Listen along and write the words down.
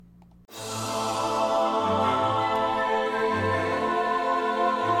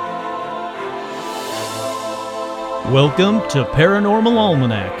Welcome to Paranormal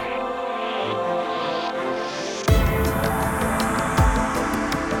Almanac.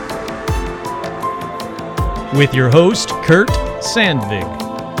 With your host, Kurt Sandvig.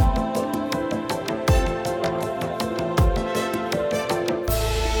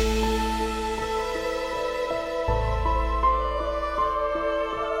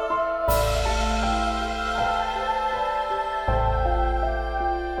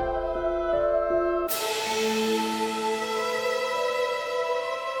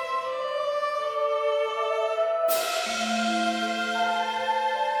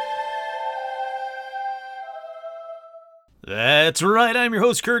 That's right, I'm your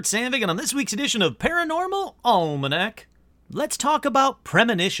host, Kurt Sandvig, and on this week's edition of Paranormal Almanac, let's talk about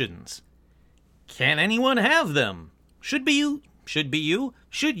premonitions. Can anyone have them? Should you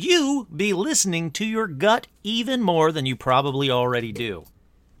be listening to your gut even more than you probably already do?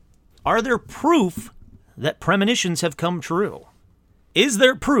 Are there proof that premonitions have come true? Is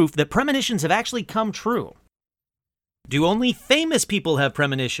there proof that premonitions have actually come true? Do only famous people have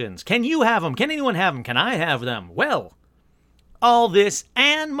premonitions? Can you have them? Can anyone have them? Can I have them? Well, all this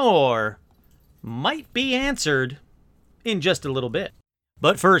and more might be answered in just a little bit.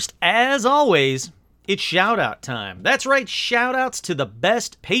 But first, as always, it's shout-out time. That's right, shout-outs to the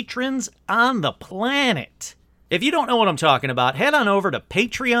best patrons on the planet. If you don't know what I'm talking about, head on over to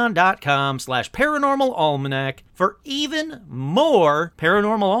patreon.com/paranormalalmanac for even more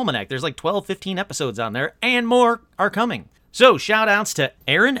Paranormal Almanac. There's like 12, 15 episodes on there, and more are coming. So, shout-outs to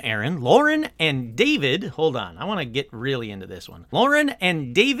Aaron, Lauren, and David. Hold on, I want to get really into this one. Lauren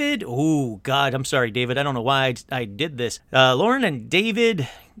and David. Oh, God, I'm sorry, David. I don't know why I did this. Lauren and David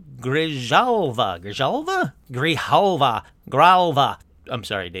Grijalva. I'm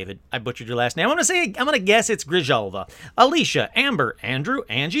sorry, David. I butchered your last name. I'm going to guess it's Grijalva. Alicia, Amber, Andrew,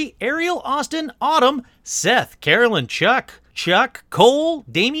 Angie, Ariel, Austin, Autumn, Seth, Carolyn, Chuck, Cole,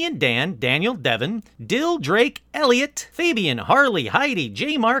 Damian, Dan, Daniel, Devin, Dill, Drake, Elliot, Fabian, Harley, Heidi,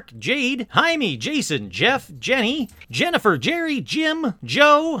 J. Mark, Jade, Jaime, Jason, Jeff, Jenny, Jennifer, Jerry, Jim,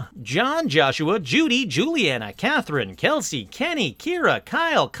 Joe, John, Joshua, Judy, Juliana, Catherine, Kelsey, Kenny, Kira,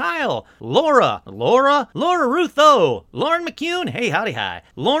 Kyle, Laura, Rutho, Lauren McCune, hey, howdy, hi,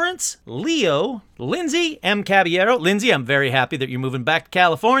 Lawrence, Leo, Lindsay, M. Caballero. Lindsay, I'm very happy that you're moving back to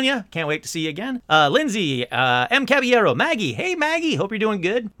California. Can't wait to see you again. Lindsay, M. Caballero, Maggie. Hey, Maggie. Hope you're doing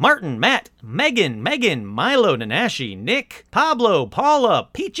good. Martin, Matt, Megan, Milo, Nanashi, Nick, Pablo, Paula,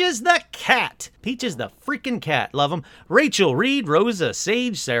 Peaches the cat. Peaches the freaking cat. Love him. Rachel, Reed, Rosa,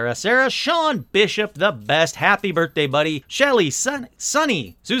 Sage, Sarah, Sean Bishop, the best. Happy birthday, buddy. Shelly,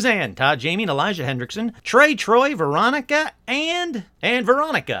 Sunny, Suzanne, Todd, Jamie, and Elijah Hendrickson, Trey, Troy, Veronica, and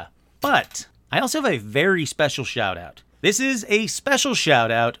Veronica. But I also have a very special shout-out. This is a special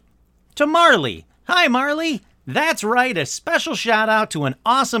shout-out to Marley. Hi, Marley. That's right, a special shout-out to an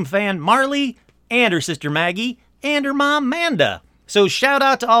awesome fan, Marley, and her sister Maggie, and her mom, Manda. So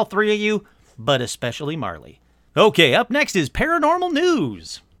shout-out to all three of you, but especially Marley. Okay, up next is Paranormal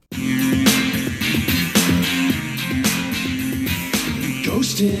News.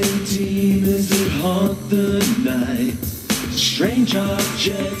 Ghosts and demons that haunt the night. Strange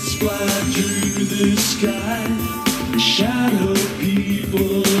objects fly through the sky. Shadow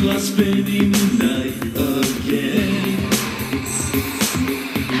people are spending the night again.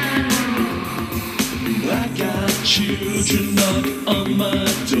 Black-eyed children knock on my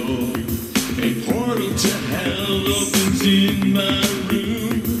door. A portal to hell opens in my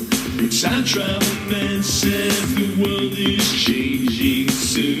room. Time travel man says the world is changing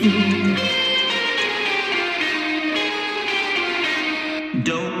soon.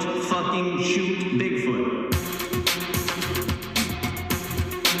 Don't fucking shoot Bigfoot.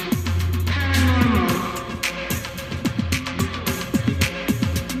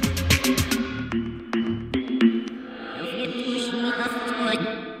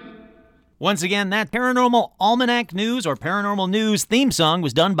 Once again, that Paranormal Almanac News or Paranormal News theme song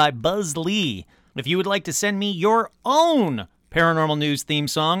was done by Buzz Lee. If you would like to send me your own Paranormal News theme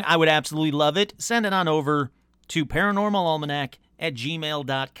song, I would absolutely love it. Send it on over to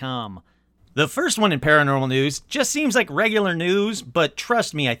paranormalalmanac@gmail.com. The first one in Paranormal News just seems like regular news, but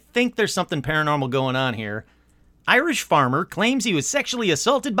trust me, I think there's something paranormal going on here. Irish farmer claims he was sexually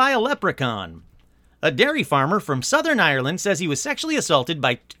assaulted by a leprechaun. A dairy farmer from Southern Ireland says he was sexually assaulted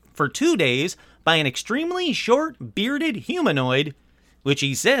for 2 days by an extremely short, bearded humanoid, which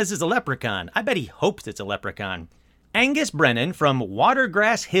he says is a leprechaun. I bet he hopes it's a leprechaun. Angus Brennan from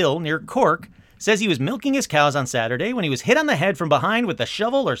Watergrass Hill near Cork says he was milking his cows on Saturday when he was hit on the head from behind with a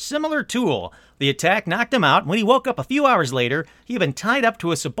shovel or similar tool. The attack knocked him out. When he woke up a few hours later, he had been tied up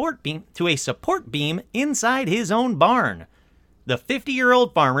to a support beam inside his own barn. The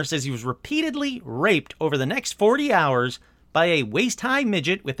 50-year-old farmer says he was repeatedly raped over the next 40 hours by a waist-high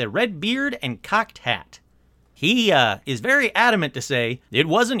midget with a red beard and cocked hat. He is very adamant to say it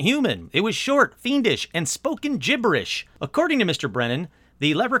wasn't human. It was short, fiendish, and spoken gibberish. According to Mr. Brennan,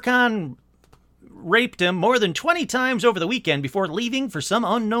 the leprechaun raped him more than 20 times over the weekend before leaving for some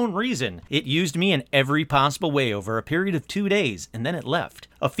unknown reason. It used me in every possible way over a period of 2 days, and then it left.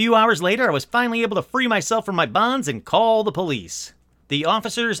 A few hours later, I was finally able to free myself from my bonds and call the police. The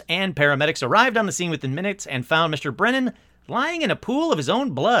officers and paramedics arrived on the scene within minutes and found Mr. Brennan lying in a pool of his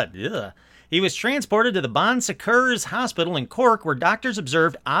own blood. Ugh. He was transported to the Bon Secours Hospital in Cork, where doctors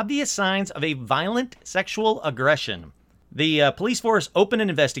observed obvious signs of a violent sexual aggression. The police force opened an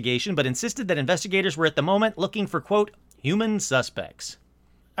investigation, but insisted that investigators were at the moment looking for, quote, human suspects.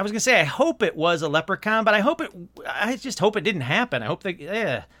 I was going to say, I hope it was a leprechaun, but I just hope it didn't happen. I hope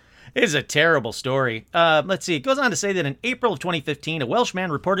it is a terrible story. Let's see. It goes on to say that in April of 2015, a Welsh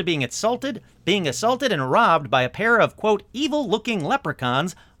man reported being assaulted and robbed by a pair of, quote, evil-looking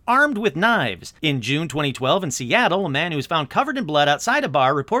leprechauns armed with knives. In June 2012 in Seattle, a man who was found covered in blood outside a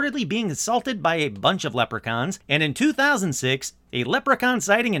bar reportedly being assaulted by a bunch of leprechauns. And in 2006, a leprechaun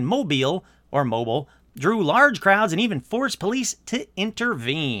sighting in Mobile drew large crowds and even forced police to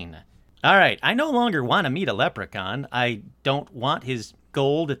intervene. All right, I no longer want to meet a leprechaun. I don't want his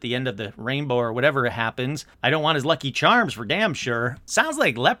gold at the end of the rainbow or whatever happens. I don't want his Lucky Charms for damn sure. Sounds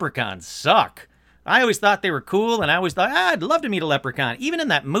like leprechauns suck. I always thought they were cool, and I always thought, I'd love to meet a leprechaun. Even in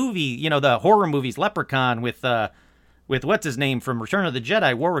that movie, the horror movies, Leprechaun, with what's his name from Return of the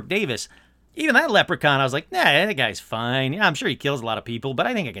Jedi, Warwick Davis. Even that leprechaun, I was like, nah, that guy's fine. Yeah, I'm sure he kills a lot of people, but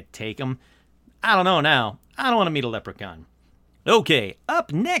I think I could take him. I don't know now. I don't want to meet a leprechaun. Okay,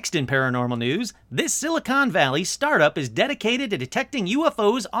 up next in paranormal news, this Silicon Valley startup is dedicated to detecting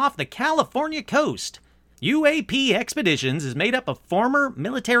UFOs off the California coast. UAP Expeditions is made up of former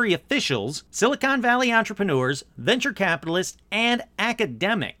military officials, Silicon Valley entrepreneurs, venture capitalists, and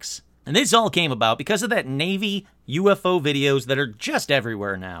academics. And this all came about because of that Navy UFO videos that are just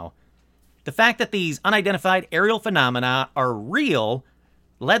everywhere now. The fact that these unidentified aerial phenomena are real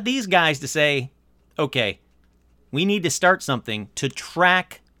led these guys to say, okay, we need to start something to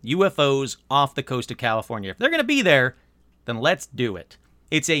track UFOs off the coast of California. If they're going to be there, then let's do it.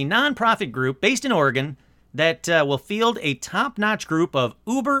 It's a nonprofit group based in Oregon that will field a top-notch group of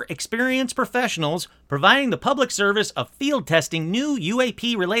uber-experienced professionals providing the public service of field testing new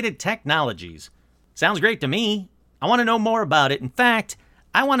UAP-related technologies. Sounds great to me. I want to know more about it. In fact,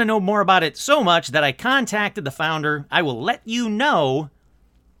 I want to know more about it so much that I contacted the founder. I will let you know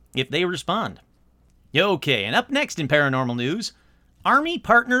if they respond. Okay, and up next in paranormal news, Army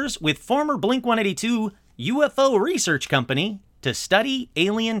partners with former Blink-182 UFO research company to study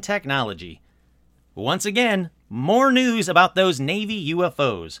alien technology. Once again, more news about those Navy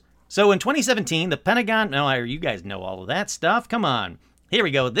UFOs. So in 2017, the Pentagon... you guys know all of that stuff. Come on. Here we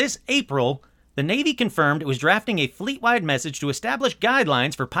go. This April, the Navy confirmed it was drafting a fleet-wide message to establish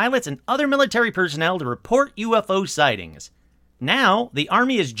guidelines for pilots and other military personnel to report UFO sightings. Now, the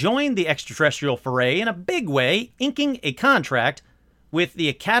Army has joined the extraterrestrial foray in a big way, inking a contract with the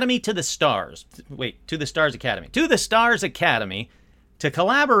Academy to the Stars. To the Stars Academy. To the Stars Academy to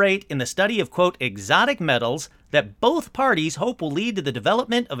collaborate in the study of, quote, exotic metals that both parties hope will lead to the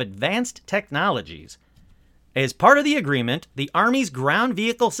development of advanced technologies. As part of the agreement, the Army's Ground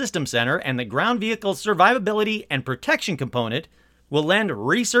Vehicle System Center and the Ground Vehicle Survivability and Protection Component will lend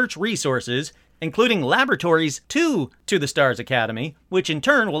research resources, including laboratories, to the Stars Academy, which in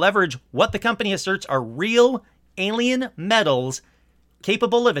turn will leverage what the company asserts are real alien metals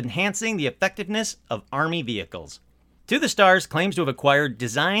capable of enhancing the effectiveness of Army vehicles. To the Stars claims to have acquired,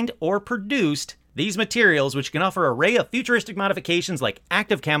 designed, or produced these materials, which can offer an array of futuristic modifications like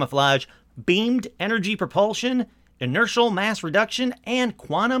active camouflage, beamed energy propulsion, inertial mass reduction, and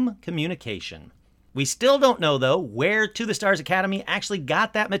quantum communication. We still don't know, though, where To the Stars Academy actually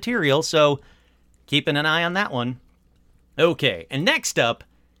got that material, so keeping an eye on that one. Okay, and next up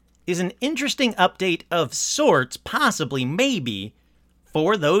is an interesting update of sorts, possibly, maybe,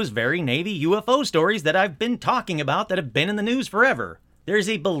 for those very Navy UFO stories that I've been talking about that have been in the news forever. There's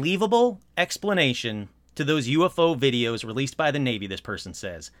a believable explanation to those UFO videos released by the Navy, this person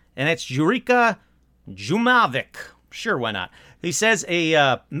says. And it's Jurika Jumovic. Sure, why not? He says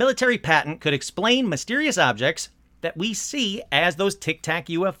a military patent could explain mysterious objects that we see as those Tic Tac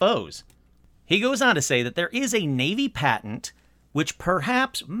UFOs. He goes on to say that there is a Navy patent which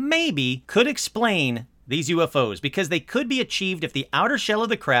perhaps, maybe, could explain these UFOs, because they could be achieved if the outer shell of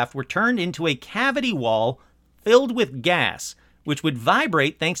the craft were turned into a cavity wall filled with gas, which would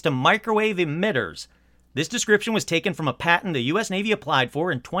vibrate thanks to microwave emitters. This description was taken from a patent the U.S. Navy applied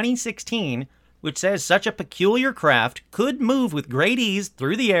for in 2016, which says such a peculiar craft could move with great ease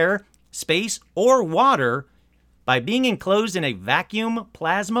through the air, space, or water by being enclosed in a vacuum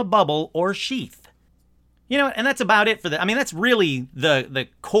plasma bubble or sheath. You know, and that's about it for that's really the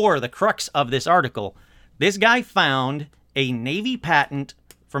core, the crux of this article. This guy found a Navy patent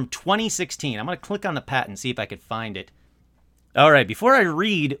from 2016. I'm going to click on the patent, see if I could find it. All right, before I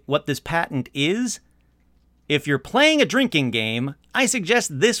read what this patent is, if you're playing a drinking game, I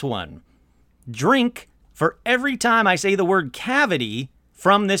suggest this one. Drink for every time I say the word cavity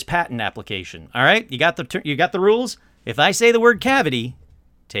from this patent application. All right, you got the rules? If I say the word cavity,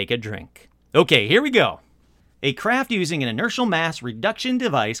 take a drink. Okay, here we go. A craft using an inertial mass reduction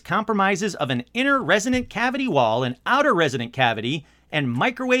device compromises of an inner resonant cavity wall, an outer resonant cavity, and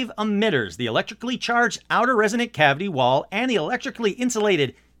microwave emitters. The electrically charged outer resonant cavity wall and the electrically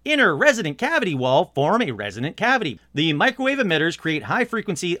insulated inner resonant cavity wall form a resonant cavity. The microwave emitters create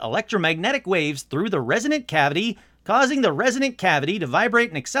high-frequency electromagnetic waves through the resonant cavity, causing the resonant cavity to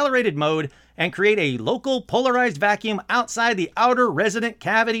vibrate in accelerated mode and create a local polarized vacuum outside the outer resonant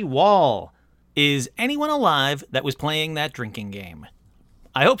cavity wall. Is anyone alive that was playing that drinking game?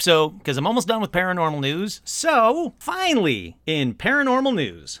 I hope so, because I'm almost done with paranormal news. So, finally, in paranormal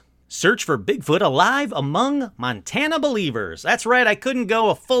news, search for Bigfoot alive among Montana believers. That's right, I couldn't go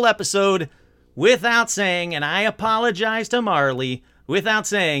a full episode without saying, and I apologize to Marley, without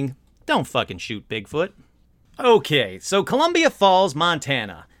saying, don't fucking shoot Bigfoot. Okay, so Columbia Falls,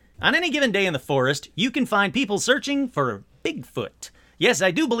 Montana. On any given day in the forest, you can find people searching for Bigfoot. Yes,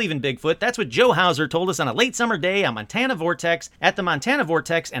 I do believe in Bigfoot. That's what Joe Hauser told us on a late summer day on Montana Vortex at the Montana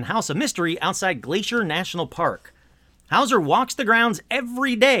Vortex and House of Mystery outside Glacier National Park. Hauser walks the grounds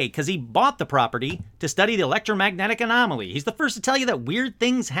every day because he bought the property to study the electromagnetic anomaly. He's the first to tell you that weird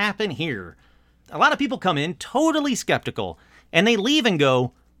things happen here. A lot of people come in totally skeptical, and they leave and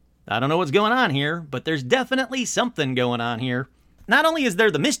go, I don't know what's going on here, but there's definitely something going on here. Not only is there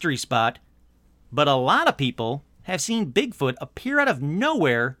the mystery spot, but a lot of people have seen Bigfoot appear out of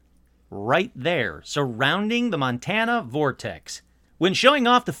nowhere right there, surrounding the Montana Vortex. When showing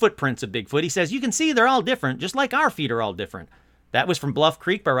off the footprints of Bigfoot, he says, you can see they're all different, just like our feet are all different. That was from Bluff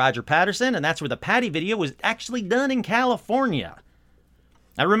Creek by Roger Patterson, and that's where the Patty video was actually done in California.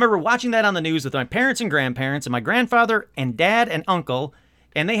 I remember watching that on the news with my parents and grandparents, and my grandfather and dad and uncle,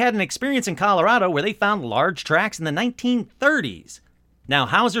 and they had an experience in Colorado where they found large tracks in the 1930s. Now,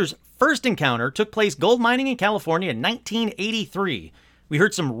 Hauser's first encounter took place gold mining in California in 1983. We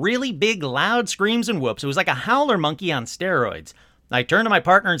heard some really big, loud screams and whoops. It was like a howler monkey on steroids. I turned to my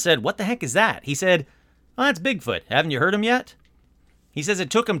partner and said, what the heck is that? He said, oh, that's Bigfoot. Haven't you heard him yet? He says it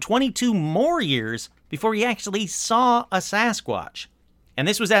took him 22 more years before he actually saw a Sasquatch. And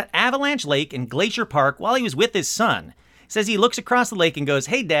this was at Avalanche Lake in Glacier Park while he was with his son. He says he looks across the lake and goes,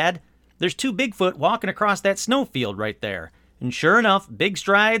 hey, Dad, there's two Bigfoot walking across that snowfield right there. And sure enough, big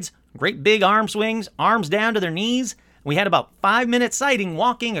strides, great big arm swings, arms down to their knees. We had about 5-minute sighting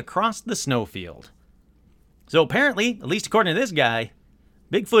walking across the snowfield. So apparently, at least according to this guy,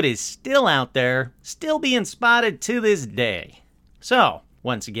 Bigfoot is still out there, still being spotted to this day. So,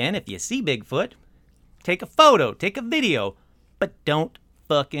 once again, if you see Bigfoot, take a photo, take a video, but don't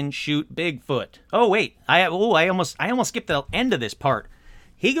fucking shoot Bigfoot. Oh wait, I almost skipped the end of this part.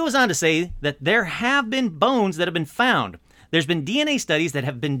 He goes on to say that there have been bones that have been found. There's been DNA studies that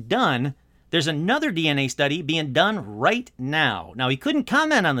have been done. There's another DNA study being done right now. Now, he couldn't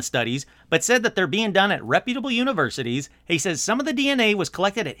comment on the studies, but said that they're being done at reputable universities. He says some of the DNA was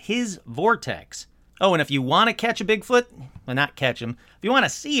collected at his vortex. Oh, and if you want to catch a Bigfoot, well, not catch him, if you want to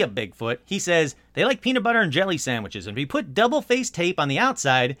see a Bigfoot, he says they like peanut butter and jelly sandwiches. And if you put double-faced tape on the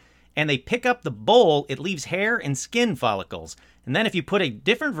outside and they pick up the bowl, it leaves hair and skin follicles. And then if you put a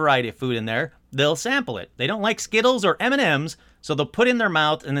different variety of food in there, they'll sample it. They don't like Skittles or M&Ms, so they'll put in their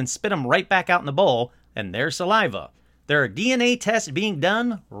mouth and then spit them right back out in the bowl, and their saliva. There are DNA tests being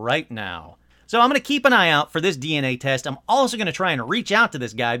done right now. So I'm going to keep an eye out for this DNA test. I'm also going to try and reach out to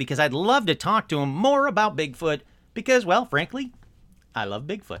this guy because I'd love to talk to him more about Bigfoot because, well, frankly, I love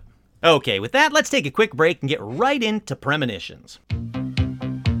Bigfoot. Okay, with that, let's take a quick break and get right into premonitions.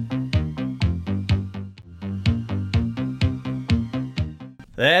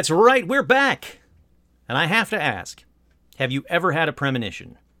 That's right, we're back. And I have to ask, have you ever had a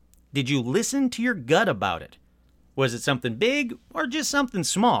premonition? Did you listen to your gut about it? Was it something big or just something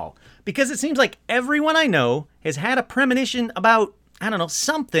small? Because it seems like everyone I know has had a premonition about, I don't know,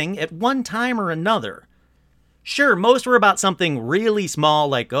 something at one time or another. Sure, most were about something really small,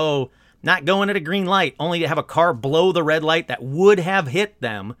 like, oh, not going at a green light, only to have a car blow the red light that would have hit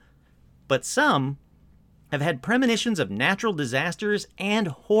them. But some have had premonitions of natural disasters and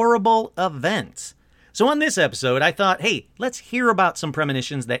horrible events. So on this episode, I thought, hey, let's hear about some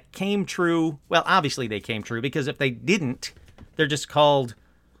premonitions that came true. Well, obviously they came true, because if they didn't, they're just called,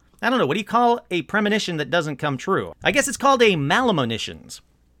 I don't know, what do you call a premonition that doesn't come true? I guess it's called a malemonitions,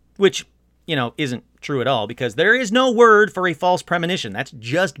 which, isn't true at all, because there is no word for a false premonition. That's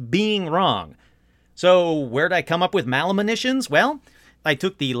just being wrong. So where'd I come up with malemonitions? Well, I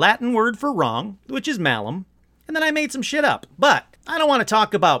took the Latin word for wrong, which is malum, and then I made some shit up. But I don't want to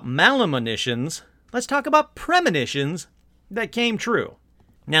talk about malemonitions. Let's talk about premonitions that came true.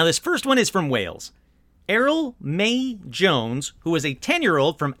 Now, this first one is from Wales. Errol May Jones, who was a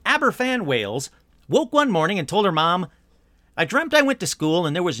 10-year-old from Aberfan, Wales, woke one morning and told her mom, "I dreamt I went to school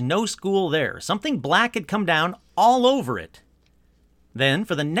and there was no school there. Something black had come down all over it." Then,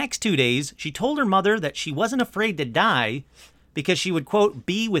 for the next 2 days, she told her mother that she wasn't afraid to die because she would, quote,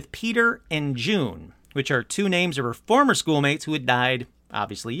 be with Peter and June, which are two names of her former schoolmates who had died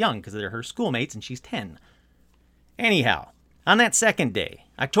obviously young because they're her schoolmates and she's 10. Anyhow, on that second day,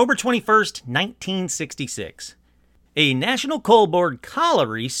 October 21st, 1966, a National Coal Board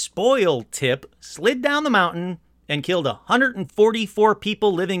colliery spoil tip slid down the mountain and killed 144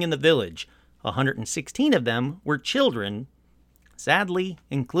 people living in the village. 116 of them were children, sadly,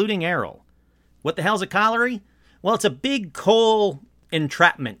 including Errol. What the hell's a colliery? Well, it's a big coal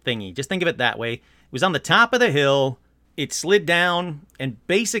entrapment thingy. Just think of it that way. It was on the top of the hill. It slid down and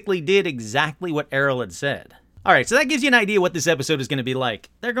basically did exactly what Errol had said. All right, so that gives you an idea what this episode is going to be like.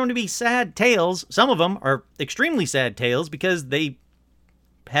 They're going to be sad tales. Some of them are extremely sad tales because they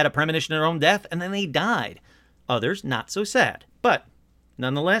had a premonition of their own death and then they died. Others, not so sad. But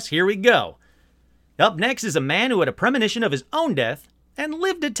nonetheless, here we go. Up next is a man who had a premonition of his own death and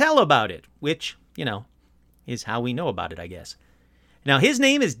lived to tell about it, which, is how we know about it, I guess. Now, his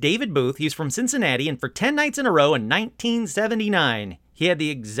name is David Booth. He's from Cincinnati, and for 10 nights in a row in 1979, he had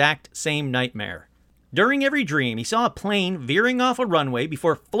the exact same nightmare. During every dream, he saw a plane veering off a runway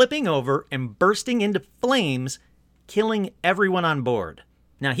before flipping over and bursting into flames, killing everyone on board.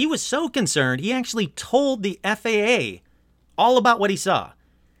 Now, he was so concerned, he actually told the FAA all about what he saw.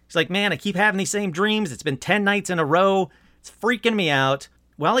 He's like, man, I keep having these same dreams. It's been 10 nights in a row. It's freaking me out.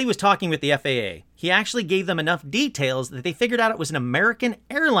 While he was talking with the FAA, he actually gave them enough details that they figured out it was an American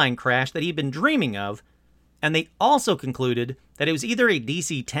airline crash that he'd been dreaming of, and they also concluded that it was either a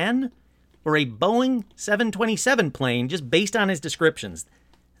DC-10 or a Boeing 727 plane, just based on his descriptions.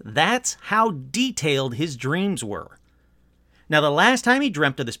 That's how detailed his dreams were. Now, the last time he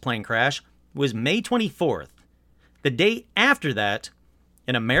dreamt of this plane crash was May 24th. The day after that,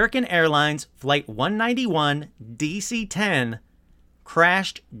 an American Airlines Flight 191 DC-10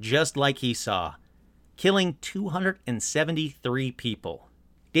 crashed just like he saw, killing 273 people.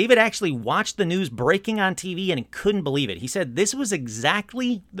 David actually watched the news breaking on TV and he couldn't believe it. He said this was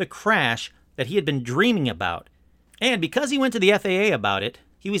exactly the crash that he had been dreaming about. And because he went to the FAA about it,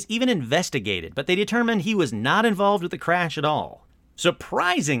 he was even investigated, but they determined he was not involved with the crash at all.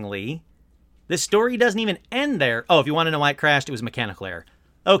 Surprisingly, this story doesn't even end there. Oh, if you want to know why it crashed, it was mechanical error.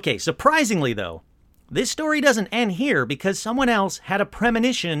 Okay, surprisingly though, this story doesn't end here because someone else had a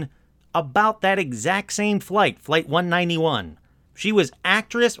premonition about that exact same flight, Flight 191. She was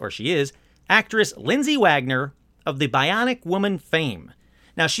she is actress Lindsay Wagner of the Bionic Woman fame.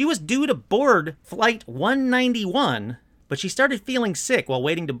 Now, she was due to board Flight 191, but she started feeling sick while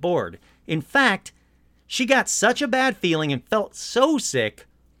waiting to board. In fact, she got such a bad feeling and felt so sick,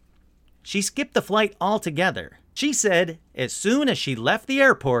 she skipped the flight altogether. She said as soon as she left the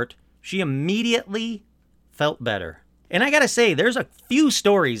airport, she immediately felt better. And I gotta say, there's a few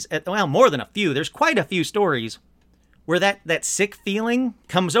stories, well, more than a few, there's quite a few stories where that sick feeling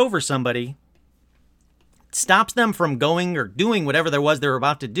comes over somebody, stops them from going or doing whatever there was they were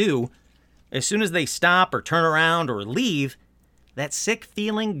about to do. As soon as they stop or turn around or leave, that sick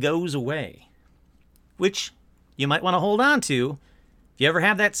feeling goes away, which you might want to hold on to. If you ever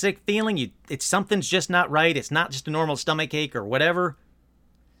have that sick feeling, something's just not right, it's not just a normal stomach ache or whatever,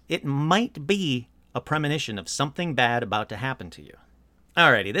 it might be a premonition of something bad about to happen to you.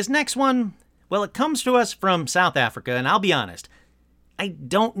 Alrighty, this next one, well, it comes to us from South Africa, and I'll be honest, I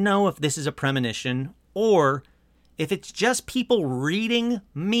don't know if this is a premonition or if it's just people reading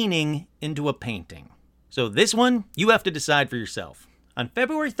meaning into a painting. So this one, you have to decide for yourself. On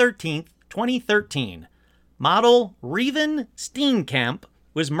February 13th, 2013, Model Reven Steenkamp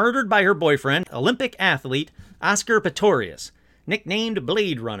was murdered by her boyfriend, Olympic athlete Oscar Pistorius, nicknamed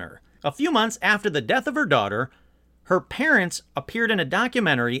Blade Runner. A few months after the death of her daughter, her parents appeared in a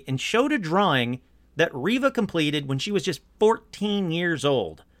documentary and showed a drawing that Riva completed when she was just 14 years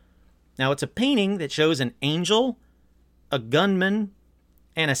old. Now, it's a painting that shows an angel, a gunman,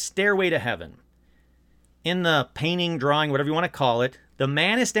 and a stairway to heaven. In the painting, drawing, whatever you want to call it, the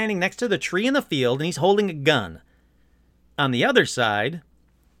man is standing next to the tree in the field and he's holding a gun. On the other side,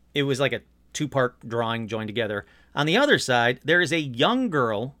 it was like a two-part drawing joined together. On the other side, there is a young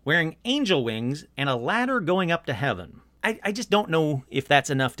girl wearing angel wings and a ladder going up to heaven. I just don't know if that's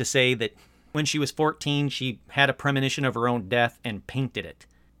enough to say that when she was 14, she had a premonition of her own death and painted it.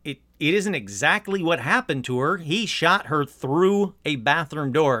 It isn't exactly what happened to her. He shot her through a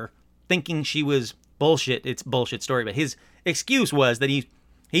bathroom door thinking she was bullshit. It's a bullshit story, but his excuse was that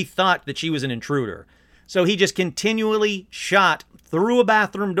he thought that she was an intruder. So he just continually shot through a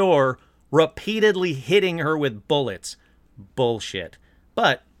bathroom door, repeatedly hitting her with bullets. Bullshit.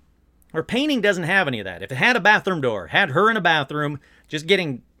 But her painting doesn't have any of that. If it had a bathroom door, had her in a bathroom, just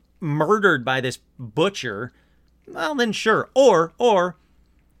getting murdered by this butcher, well, then sure. Or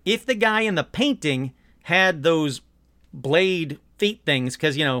if the guy in the painting had those blade feet things,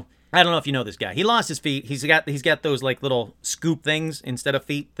 because, you know, I don't know if you know this guy. He lost his feet. He's got those like little scoop things instead of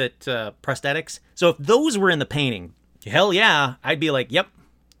feet, that prosthetics. So if those were in the painting, hell yeah, I'd be like, yep,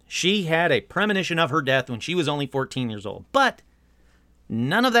 she had a premonition of her death when she was only 14 years old. But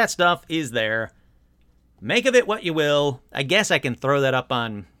none of that stuff is there. Make of it what you will. I guess I can throw that up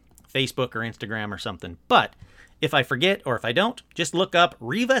on Facebook or Instagram or something. But if I forget or if I don't, just look up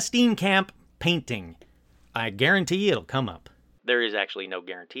Riva Steenkamp painting. I guarantee it'll come up. There is actually no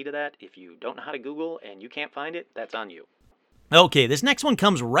guarantee to that. If you don't know how to Google and you can't find it, that's on you. Okay, this next one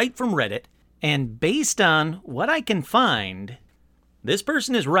comes right from Reddit, and based on what I can find, this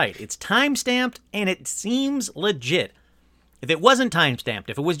person is right. It's time-stamped, and it seems legit. If it wasn't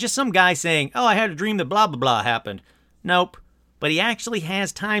time-stamped, if it was just some guy saying, oh, I had a dream that blah, blah, blah happened. Nope. But he actually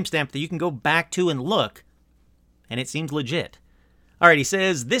has time-stamped that you can go back to and look, and it seems legit. All right, he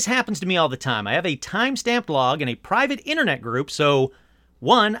says, this happens to me all the time. I have a time-stamped log in a private internet group, so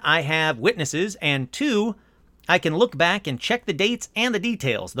 1, I have witnesses, and 2, I can look back and check the dates and the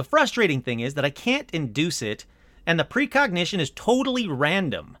details. The frustrating thing is that I can't induce it, and the precognition is totally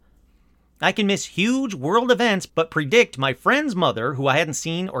random. I can miss huge world events, but predict my friend's mother, who I hadn't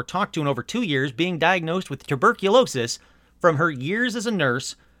seen or talked to in over 2 years, being diagnosed with tuberculosis from her years as a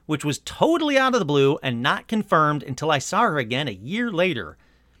nurse, which was totally out of the blue and not confirmed until I saw her again a year later.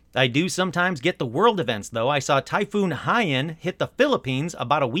 I do sometimes get the world events, though. I saw Typhoon Haiyan hit the Philippines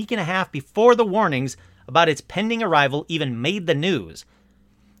about a week and a half before the warnings about its pending arrival even made the news.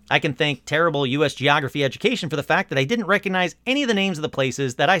 I can thank terrible U.S. geography education for the fact that I didn't recognize any of the names of the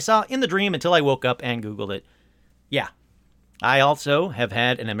places that I saw in the dream until I woke up and Googled it. Yeah, I also have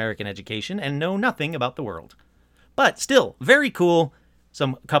had an American education and know nothing about the world. But still, very cool.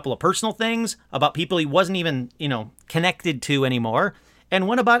 Some couple of personal things about people he wasn't even, connected to anymore. And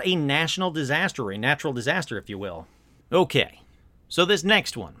one about a national disaster, or a natural disaster, if you will. Okay, so this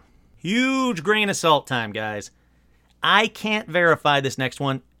next one. Huge grain of salt time, guys. I can't verify this next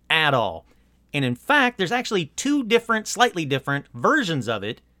one at all. And in fact, there's actually 2 different, slightly different versions of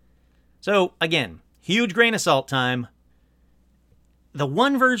it. So again, huge grain of salt time. The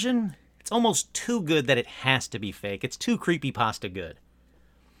one version, it's almost too good that it has to be fake. It's too creepypasta good.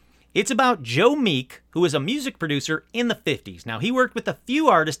 It's about Joe Meek, who was a music producer in the 50s. Now, he worked with a few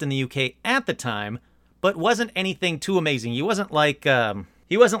artists in the UK at the time, but wasn't anything too amazing. He wasn't like the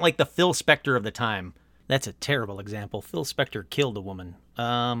Phil Spector of the time. That's a terrible example. Phil Spector killed a woman.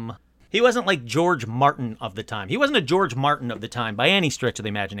 He wasn't like George Martin of the time. He wasn't a George Martin of the time by any stretch of the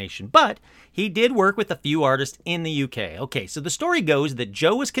imagination, but he did work with a few artists in the UK. Okay, so the story goes that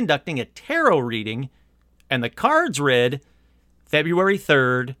Joe was conducting a tarot reading, and the cards read, February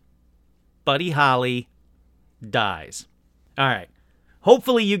 3rd, Buddy Holly dies. All right.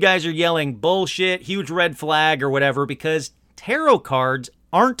 Hopefully you guys are yelling bullshit, huge red flag, or whatever, because tarot cards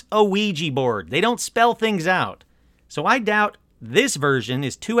aren't a Ouija board. They don't spell things out. So I doubt this version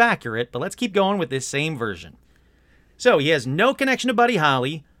is too accurate, but let's keep going with this same version. So he has no connection to Buddy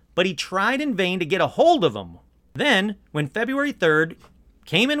Holly, but he tried in vain to get a hold of him. Then, when February 3rd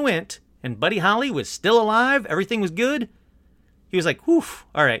came and went, and Buddy Holly was still alive, everything was good, he was like, whew,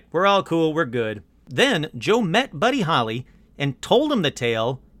 all right, we're all cool, we're good. Then Joe met Buddy Holly and told him the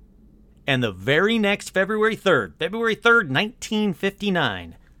tale, and the very next February 3rd,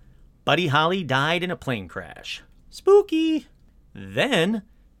 1959, Buddy Holly died in a plane crash. Spooky. Then,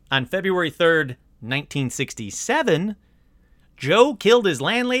 on February 3rd, 1967, Joe killed his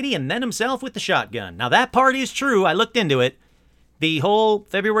landlady and then himself with the shotgun. Now, that part is true. I looked into it. The whole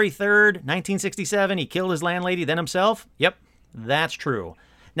February 3rd, 1967, he killed his landlady, then himself. Yep, that's true.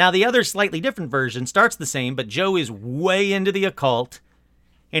 Now, the other slightly different version starts the same, but Joe is way into the occult,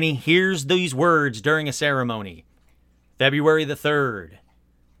 and he hears these words during a ceremony. February the 3rd,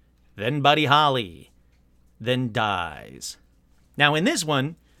 then Buddy Holly, then dies. Now, in this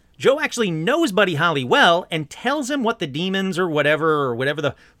one, Joe actually knows Buddy Holly well and tells him what the demons or whatever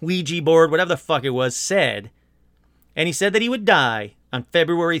the Ouija board, whatever the fuck it was, said. And he said that he would die on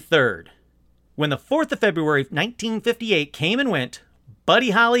February 3rd. When the 4th of February, 1958 came and went,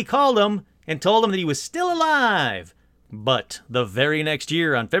 Buddy Holly called him and told him that he was still alive. But the very next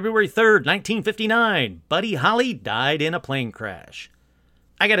year, on February 3rd, 1959, Buddy Holly died in a plane crash.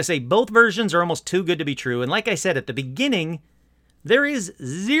 I gotta say, both versions are almost too good to be true. And like I said at the beginning, there is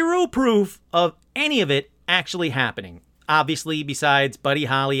zero proof of any of it actually happening. Obviously, besides Buddy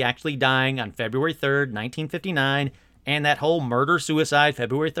Holly actually dying on February 3rd, 1959, and that whole murder-suicide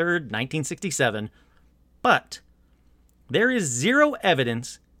February 3rd, 1967. But there is zero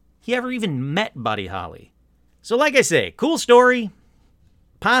evidence he ever even met Buddy Holly. So like I say, cool story,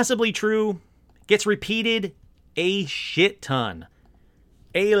 possibly true, gets repeated a shit ton.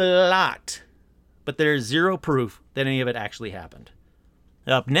 A lot. But there's zero proof that any of it actually happened.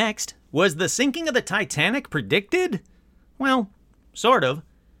 Up next, was the sinking of the Titanic predicted? Well, sort of.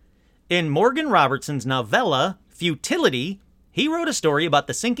 In Morgan Robertson's novella, Futility, he wrote a story about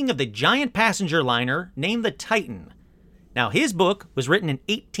the sinking of the giant passenger liner named the Titan. Now, his book was written in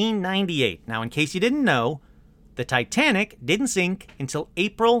 1898. Now, in case you didn't know, the Titanic didn't sink until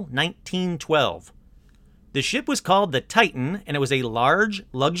April 1912. The ship was called the Titan, and it was a large,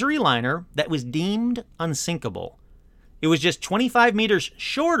 luxury liner that was deemed unsinkable. It was just 25 meters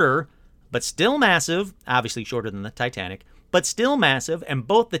shorter, but still massive, obviously shorter than the Titanic, but still massive, and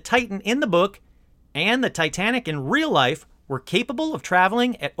both the Titan in the book and the Titanic in real life were capable of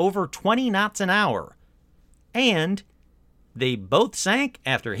traveling at over 20 knots an hour. And they both sank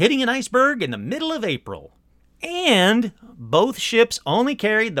after hitting an iceberg in the middle of April. And both ships only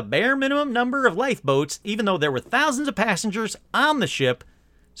carried the bare minimum number of lifeboats, even though there were thousands of passengers on the ship.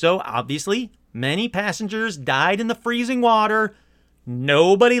 So obviously, many passengers died in the freezing water.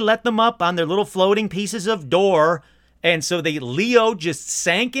 Nobody let them up on their little floating pieces of door. And so Leo just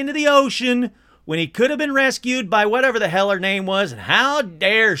sank into the ocean when he could have been rescued by whatever the hell her name was. And how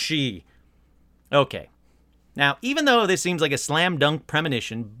dare she? Okay. Now, even though this seems like a slam dunk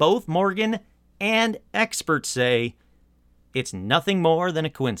premonition, both Morgan and experts say it's nothing more than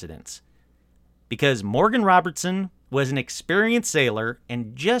a coincidence. Because Morgan Robertson was an experienced sailor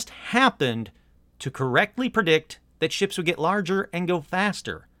and just happened to correctly predict that ships would get larger and go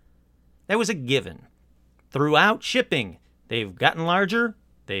faster. That was a given. Throughout shipping, they've gotten larger,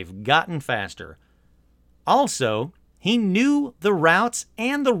 they've gotten faster. Also, he knew the routes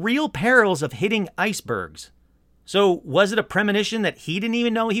and the real perils of hitting icebergs. So was it a premonition that he didn't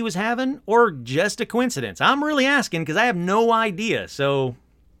even know he was having, or just a coincidence? I'm really asking because I have no idea. So,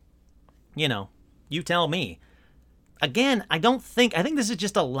 you tell me. Again, I think this is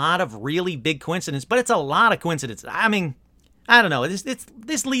just a lot of really big coincidence, but it's a lot of coincidence. I mean, I don't know.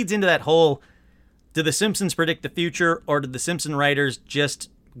 This leads into that whole, do the Simpsons predict the future, or did the Simpson writers just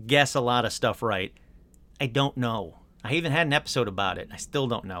guess a lot of stuff right? I don't know. I even had an episode about it. I still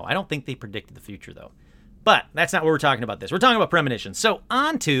don't know. I don't think they predicted the future, though. But that's not what we're talking about this. We're talking about premonitions. So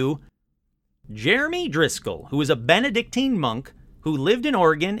on to Jeremy Driscoll, who was a Benedictine monk who lived in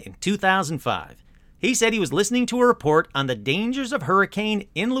Oregon in 2005. He said he was listening to a report on the dangers of hurricane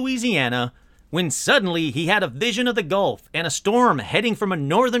in Louisiana when suddenly he had a vision of the Gulf and a storm heading from a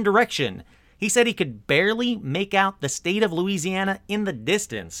northern direction. He said he could barely make out the state of Louisiana in the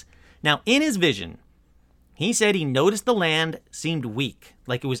distance. Now, in his vision, he said he noticed the land seemed weak,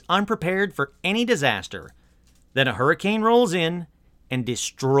 like it was unprepared for any disaster. Then a hurricane rolls in and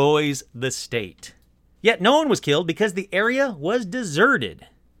destroys the state. Yet no one was killed because the area was deserted.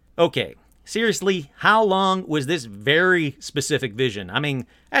 Okay, seriously, how long was this very specific vision? I mean,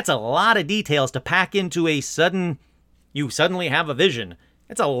 that's a lot of details to pack into you suddenly have a vision.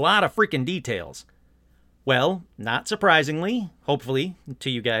 It's a lot of freaking details. Well, not surprisingly, hopefully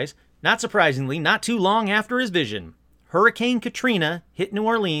to you guys, not surprisingly, not too long after his vision, Hurricane Katrina hit New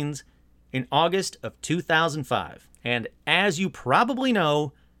Orleans in August of 2005. And as you probably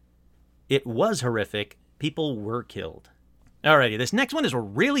know, it was horrific. People were killed. Alrighty, this next one is a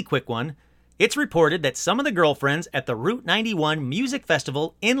really quick one. It's reported that some of the girlfriends at the Route 91 Music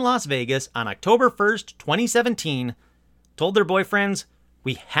Festival in Las Vegas on October 1st, 2017, told their boyfriends,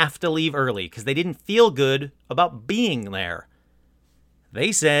 We have to leave early because they didn't feel good about being there.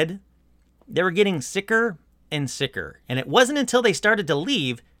 They said they were getting sicker and sicker, and it wasn't until they started to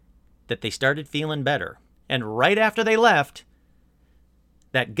leave that they started feeling better. And right after they left,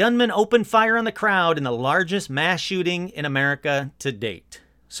 that gunman opened fire on the crowd in the largest mass shooting in America to date.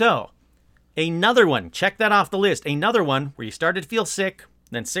 So, another one, check that off the list. Another one where you started to feel sick,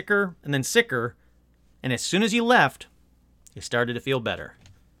 then sicker, and then sicker, and as soon as you left, you started to feel better.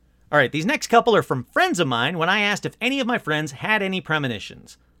 All right, these next couple are from friends of mine when I asked if any of my friends had any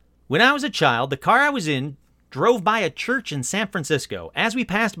premonitions. When I was a child, the car I was in drove by a church in San Francisco. As we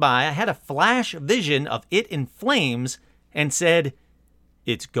passed by, I had a flash vision of it in flames and said,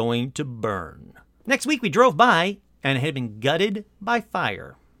 "It's going to burn." Next week, we drove by and it had been gutted by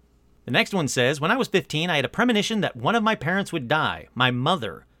fire. The next one says, when I was 15, I had a premonition that one of my parents would die, my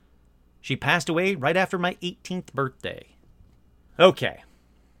mother. She passed away right after my 18th birthday. Okay,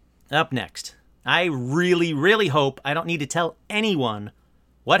 up next. I really, really hope I don't need to tell anyone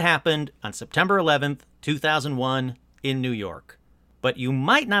what happened on September 11th, 2001 in New York. But you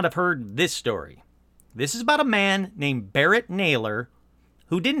might not have heard this story. This is about a man named Barrett Naylor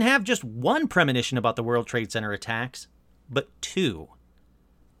who didn't have just one premonition about the World Trade Center attacks, but two.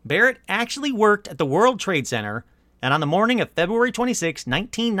 Barrett actually worked at the World Trade Center, and on the morning of February 26,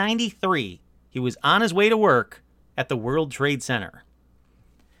 1993, he was on his way to work at the World Trade Center.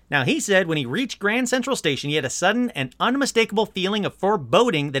 Now, he said when he reached Grand Central Station, he had a sudden and unmistakable feeling of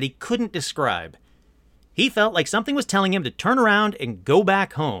foreboding that he couldn't describe. He felt like something was telling him to turn around and go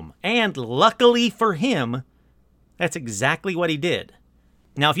back home. And luckily for him, that's exactly what he did.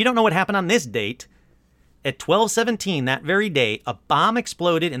 Now, if you don't know what happened on this date, at 12:17 that very day, a bomb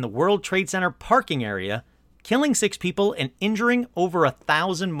exploded in the World Trade Center parking area, killing 6 people and injuring over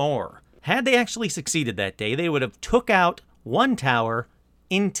 1,000 more. Had they actually succeeded that day, they would have took out one tower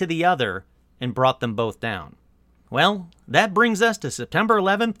into the other and brought them both down. Well, that brings us to September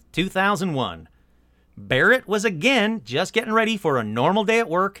 11th, 2001. Barrett was again just getting ready for a normal day at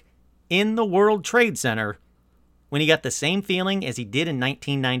work in the World Trade Center when he got the same feeling as he did in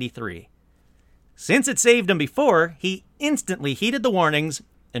 1993. Since it saved him before, he instantly heeded the warnings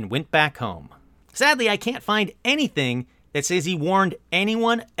and went back home. Sadly, I can't find anything that says he warned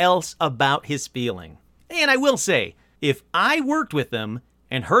anyone else about his feeling. And I will say, if I worked with him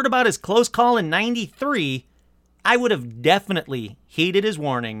and heard about his close call in 93, I would have definitely heeded his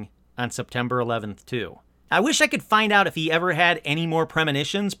warning on September 11th too. I wish I could find out if he ever had any more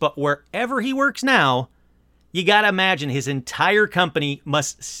premonitions, but wherever he works now, you gotta imagine his entire company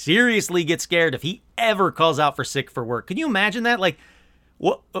must seriously get scared if he ever calls out for sick for work. Can you imagine that? Like,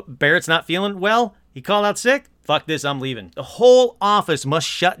 what? Barrett's not feeling well? He called out sick? Fuck this, I'm leaving. The whole office must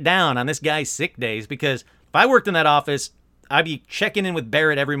shut down on this guy's sick days because if I worked in that office, I'd be checking in with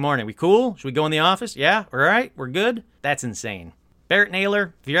Barrett every morning. We cool? Should we go in the office? Yeah? All right? We're good? That's insane. Barrett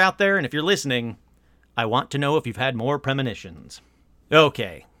Naylor, if you're out there and if you're listening, I want to know if you've had more premonitions.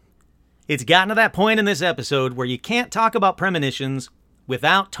 Okay. It's gotten to that point in this episode where you can't talk about premonitions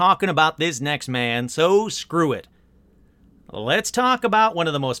without talking about this next man, so screw it. Let's talk about one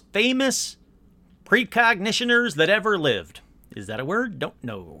of the most famous precognitioners that ever lived. Is that a word? Don't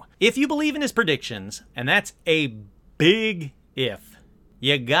know. If you believe in his predictions, and that's a big if,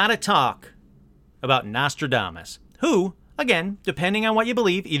 you gotta talk about Nostradamus, who, again, depending on what you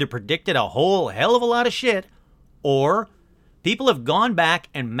believe, either predicted a whole hell of a lot of shit, or people have gone back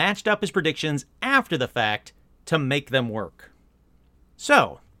and matched up his predictions after the fact to make them work.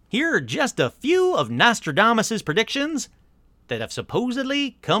 So, here are just a few of Nostradamus' predictions that have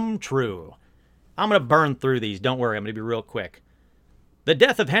supposedly come true. I'm going to burn through these, don't worry, I'm going to be real quick. The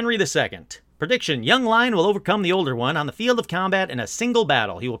death of Henry II. Prediction, young lion will overcome the older one on the field of combat in a single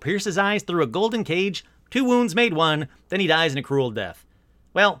battle. He will pierce his eyes through a golden cage, 2 wounds made 1, then he dies in a cruel death.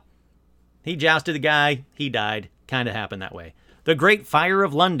 Well, he jousted the guy, he died, kind of happened that way. The Great Fire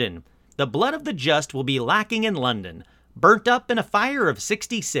of London. The blood of the just will be lacking in London. Burnt up in a fire of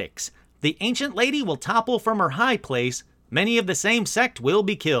 66. The ancient lady will topple from her high place. Many of the same sect will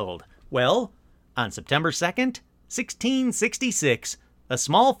be killed. Well, on September 2nd, 1666, a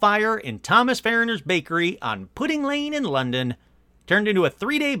small fire in Thomas Farriner's bakery on Pudding Lane in London turned into a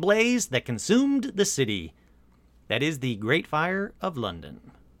 3-day blaze that consumed the city. That is the Great Fire of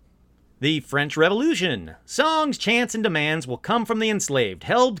London. The French Revolution. Songs, chants, and demands will come from the enslaved,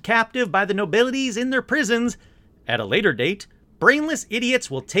 held captive by the nobilities in their prisons. At a later date, brainless idiots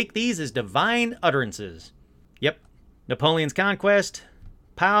will take these as divine utterances. Yep, Napoleon's conquest.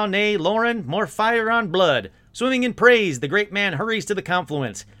 Pow, nay, Lauren, more fire on blood. Swimming in praise, the great man hurries to the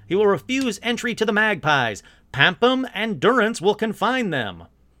confluence. He will refuse entry to the magpies. Pampum and Durance will confine them.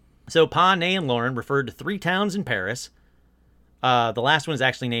 So Pa, Ney, and Lauren referred to 3 towns in Paris. The last one is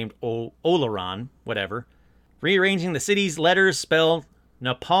actually named Oloron, whatever. Rearranging the city's letters spell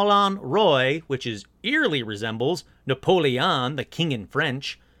Napoleon Roy, which eerily resembles Napoleon, the king in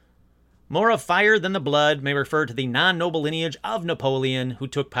French. More of fire than the blood may refer to the non-noble lineage of Napoleon, who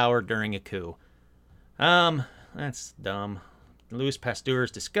took power during a coup. That's dumb. Louis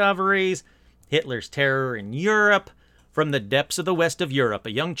Pasteur's discoveries, Hitler's terror in Europe. From the depths of the west of Europe,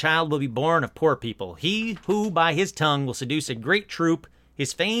 a young child will be born of poor people. He who by his tongue will seduce a great troop,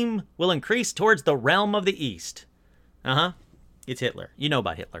 his fame will increase towards the realm of the east. It's Hitler. You know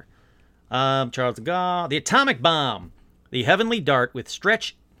about Hitler. Charles de Gaulle. The atomic bomb. The heavenly dart with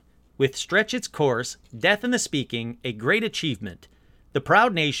stretch its course, death in the speaking, a great achievement. The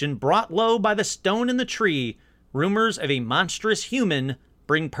proud nation, brought low by the stone and the tree, rumors of a monstrous human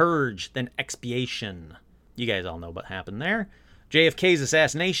bring purge, then expiation. You guys all know what happened there. JFK's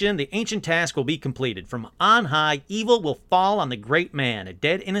assassination, the ancient task will be completed. From on high, evil will fall on the great man. A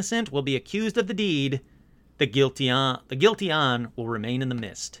dead innocent will be accused of the deed. The guilty on will remain in the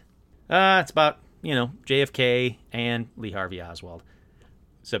mist. It's about, JFK and Lee Harvey Oswald.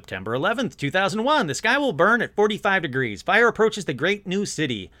 September 11th, 2001. The sky will burn at 45 degrees. Fire approaches the great new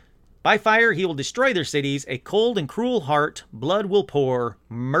city. By fire, he will destroy their cities. A cold and cruel heart, blood will pour,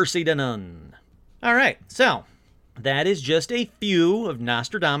 mercy to none. All right, so that is just a few of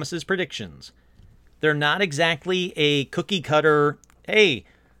Nostradamus' predictions. They're not exactly a cookie cutter, hey,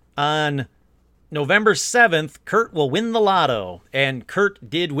 on November 7th, Kurt will win the lotto, and Kurt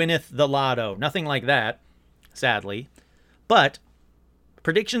did winneth the lotto. Nothing like that, sadly. But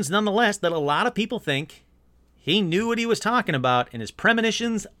predictions nonetheless that a lot of people think he knew what he was talking about, and his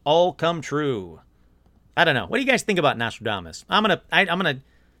premonitions all come true. I don't know. What do you guys think about Nostradamus? I'm gonna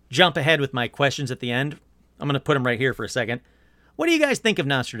jump ahead with my questions at the end. I'm gonna put them right here for a second. What do you guys think of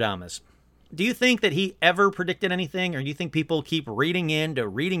Nostradamus? Do you think that he ever predicted anything, or do you think people keep reading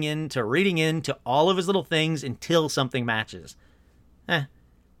into all of his little things until something matches? I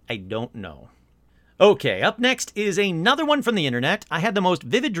don't know. Okay, up next is another one from the internet. I had the most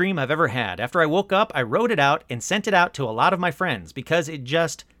vivid dream I've ever had. After I woke up, I wrote it out and sent it out to a lot of my friends because it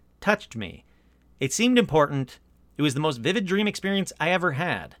just touched me. It seemed important. It was the most vivid dream experience I ever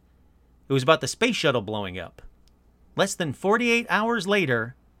had. It was about the space shuttle blowing up. Less than 48 hours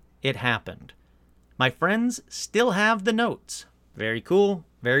later, it happened. My friends still have the notes. Very cool,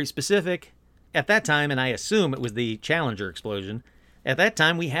 very specific. At that time, and I assume it was the Challenger explosion, at that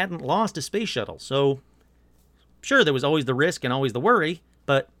time we hadn't lost a space shuttle, so sure, there was always the risk and always the worry,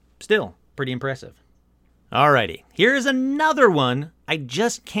 but still, pretty impressive. Alrighty, here's another one I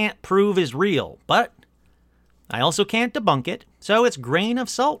just can't prove is real, but I also can't debunk it, so it's grain of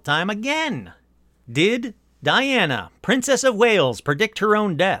salt time again. Did Diana, Princess of Wales, predict her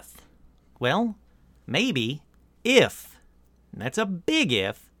own death? Well, maybe, if, and that's a big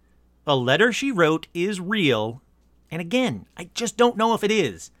if, a letter she wrote is real. And again, I just don't know if it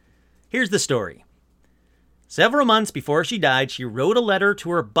is. Here's the story. Several months before she died, she wrote a letter to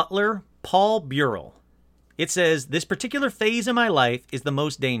her butler, Paul Burrell. It says, "This particular phase of my life is the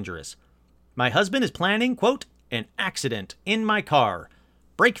most dangerous. My husband is planning, quote, an accident in my car,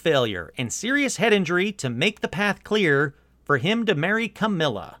 brake failure, and serious head injury to make the path clear for him to marry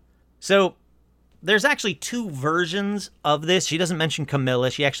Camilla." So there's actually 2 versions of this. She doesn't mention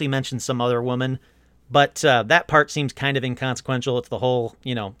Camilla. She actually mentions some other woman. But that part seems kind of inconsequential. It's the whole,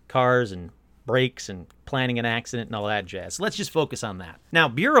 cars and brakes and planning an accident and all that jazz. So let's just focus on that. Now,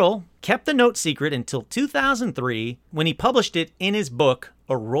 Burrell kept the note secret until 2003 when he published it in his book,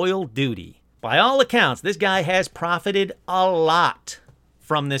 A Royal Duty. By all accounts, this guy has profited a lot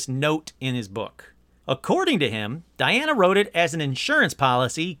from this note in his book. According to him, Diana wrote it as an insurance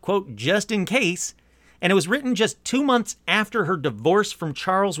policy, quote, just in case, and it was written just 2 months after her divorce from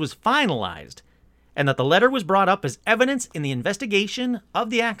Charles was finalized, and that the letter was brought up as evidence in the investigation of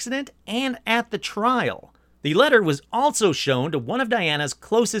the accident and at the trial. The letter was also shown to one of Diana's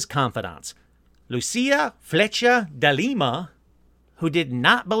closest confidants, Lucia Flecha de Lima, who did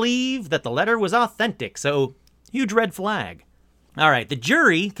not believe that the letter was authentic, so huge red flag. All right, the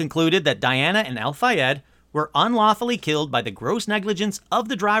jury concluded that Diana and Al-Fayed were unlawfully killed by the gross negligence of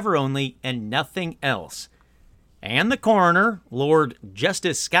the driver only and nothing else. And the coroner, Lord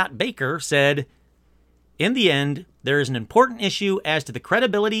Justice Scott Baker, said, "In the end, there is an important issue as to the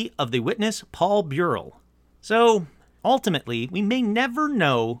credibility of the witness Paul Burrell." So, ultimately, we may never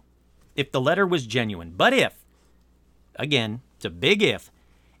know if the letter was genuine. But if, again, it's a big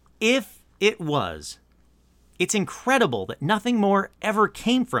if it was, it's incredible that nothing more ever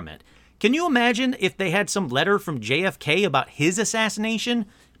came from it. Can you imagine if they had some letter from JFK about his assassination?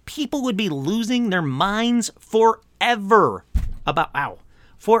 People would be losing their minds forever about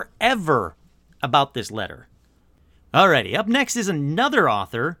this letter. Alrighty, up next is another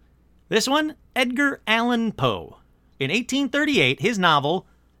author. This one, Edgar Allan Poe. In 1838, his novel,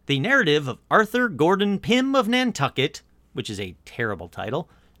 The Narrative of Arthur Gordon Pym of Nantucket, which is a terrible title,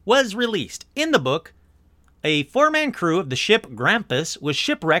 was released. In the book, a 4-man crew of the ship Grampus was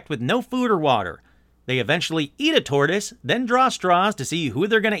shipwrecked with no food or water. They eventually eat a tortoise, then draw straws to see who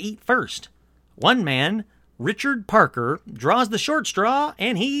they're going to eat first. One man, Richard Parker, draws the short straw,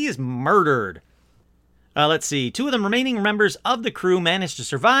 and he is murdered. Let's see. 2 of the remaining members of the crew manage to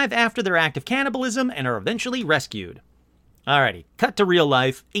survive after their act of cannibalism and are eventually rescued. Alrighty, cut to real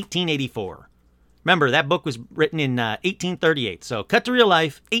life, 1884. Remember, that book was written in 1838, so cut to real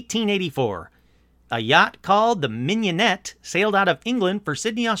life, 1884. A yacht called the Mignonette sailed out of England for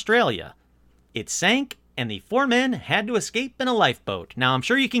Sydney, Australia. It sank, and the 4 men had to escape in a lifeboat. Now, I'm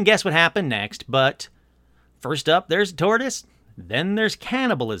sure you can guess what happened next, but first up, there's a tortoise, then there's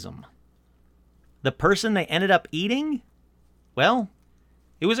cannibalism. The person they ended up eating? Well,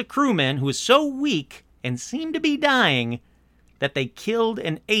 it was a crewman who was so weak and seemed to be dying that they killed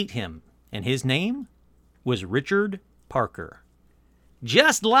and ate him, and his name was Richard Parker.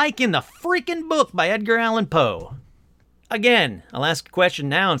 Just like in the freaking book by Edgar Allan Poe. Again, I'll ask a question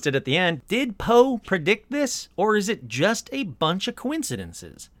now instead at the end. Did Poe predict this, or is it just a bunch of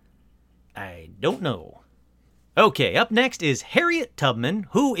coincidences? I don't know. Okay, up next is Harriet Tubman,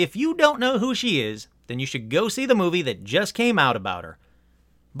 who, if you don't know who she is, then you should go see the movie that just came out about her.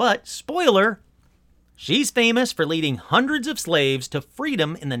 But, spoiler, she's famous for leading hundreds of slaves to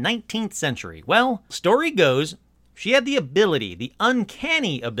freedom in the 19th century. Well, story goes, she had the ability, the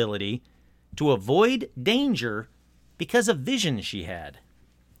uncanny ability, to avoid danger because of visions she had.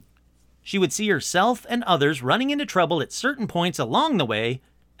 She would see herself and others running into trouble at certain points along the way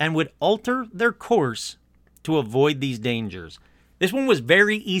and would alter their course to avoid these dangers. This one was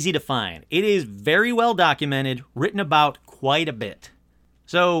very easy to find. It is very well documented, written about quite a bit.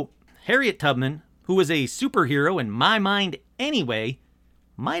 So, Harriet Tubman, who was a superhero in my mind anyway,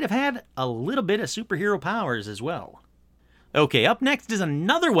 might have had a little bit of superhero powers as well. Okay, up next is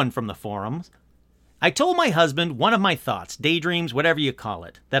another one from the forums. I told my husband one of my thoughts, daydreams, whatever you call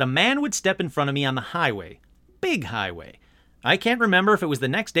it, that a man would step in front of me on the highway. Big highway. I can't remember if it was the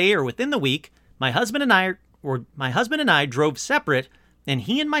next day or within the week. My husband and I drove separate, and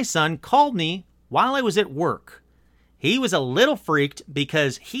he and my son called me while I was at work. He was a little freaked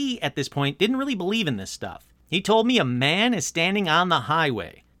because he, at this point, didn't really believe in this stuff. He told me a man is standing on the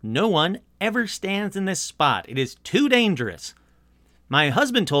highway. No one ever stands in this spot. It is too dangerous. My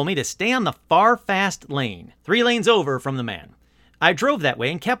husband told me to stay on the far fast lane, 3 lanes over from the man. I drove that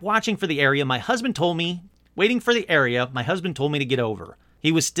way and kept watching for the area. My husband told me to get over.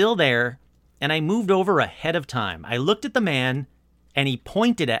 He was still there, and I moved over ahead of time. I looked at the man, and he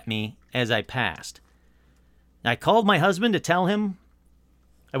pointed at me as I passed. I called my husband to tell him.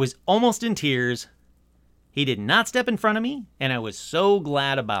 I was almost in tears. He did not step in front of me, and I was so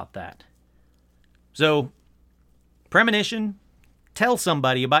glad about that. So, premonition, tell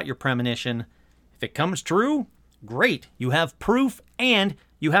somebody about your premonition. If it comes true, great. You have proof, and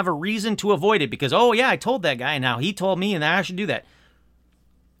you have a reason to avoid it because, oh yeah, I told that guy, and now he told me, and I should do that.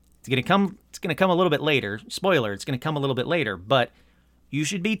 It's gonna come a little bit later. Spoiler, it's gonna come a little bit later, but you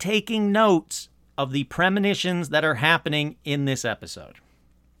should be taking notes of the premonitions that are happening in this episode.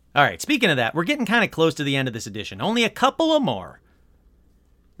 All right, speaking of that, we're getting kind of close to the end of this edition. Only a couple of more.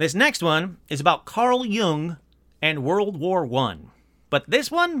 This next one is about Carl Jung and World War I. But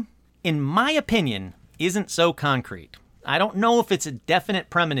this one, in my opinion, isn't so concrete. I don't know if it's a definite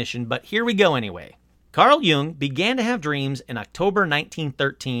premonition, but here we go anyway. Carl Jung began to have dreams in October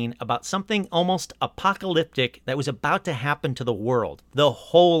 1913 about something almost apocalyptic that was about to happen to the world, the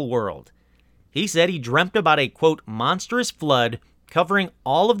whole world. He said he dreamt about a, quote, monstrous flood covering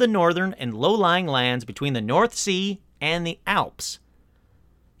all of the northern and low-lying lands between the North Sea and the Alps.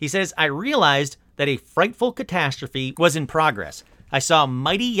 He says, I realized that a frightful catastrophe was in progress. I saw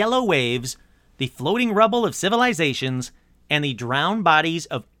mighty yellow waves, the floating rubble of civilizations, and the drowned bodies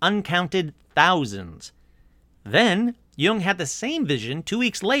of uncounted thousands. Then, Jung had the same vision 2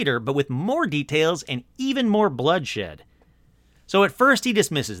 weeks later, but with more details and even more bloodshed. So at first he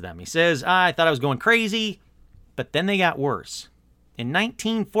dismisses them. He says, I thought I was going crazy, but then they got worse. In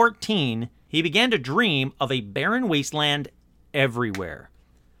 1914, he began to dream of a barren wasteland everywhere.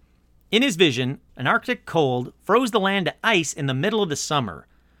 In his vision, an Arctic cold froze the land to ice in the middle of the summer.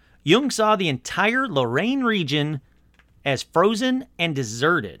 Jung saw the entire Lorraine region as frozen and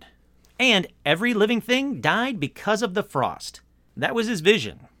deserted. And every living thing died because of the frost. That was his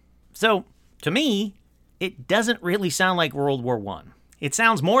vision. So, to me, it doesn't really sound like World War I. It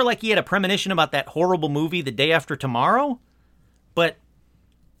sounds more like he had a premonition about that horrible movie The Day After Tomorrow, but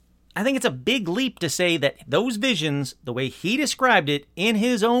I think it's a big leap to say that those visions, the way he described it in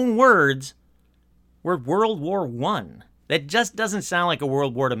his own words, were World War I. That just doesn't sound like a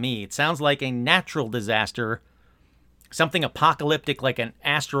world war to me. It sounds like a natural disaster, something apocalyptic like an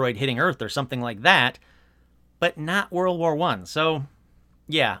asteroid hitting Earth or something like that, but not World War I. So,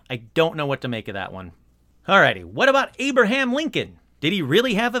 yeah, I don't know what to make of that one. Alrighty, what about Abraham Lincoln? Did he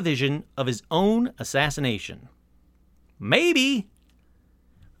really have a vision of his own assassination? Maybe.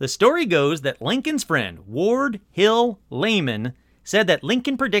 The story goes that Lincoln's friend, Ward Hill Layman, said that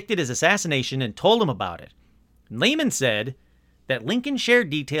Lincoln predicted his assassination and told him about it. Layman said that Lincoln shared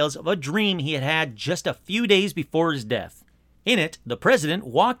details of a dream he had had just a few days before his death. In it, the president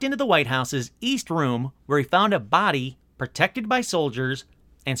walked into the White House's East Room where he found a body protected by soldiers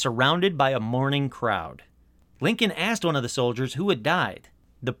and surrounded by a mourning crowd. Lincoln asked one of the soldiers who had died.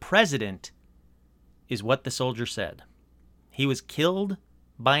 The president is what the soldier said. He was killed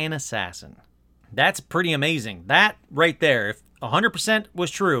by an assassin. That's pretty amazing. That right there, if 100%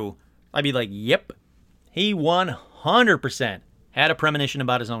 was true, I'd be like, yep, he 100% had a premonition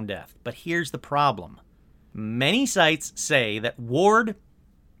about his own death. But here's the problem. Many sites say that Ward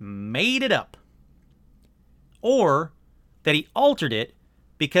made it up, or that he altered it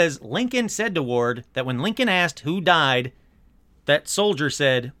because Lincoln said to Ward that when Lincoln asked who died, that soldier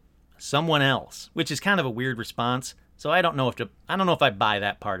said someone else, which is kind of a weird response. So I don't know if I buy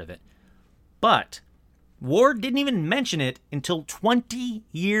that part of it. But Ward didn't even mention it until 20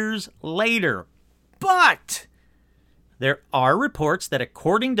 years later. But there are reports that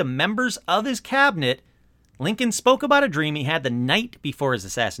according to members of his cabinet, Lincoln spoke about a dream he had the night before his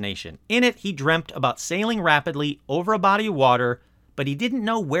assassination. In it, he dreamt about sailing rapidly over a body of water, but he didn't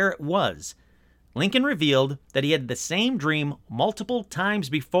know where it was. Lincoln revealed that he had the same dream multiple times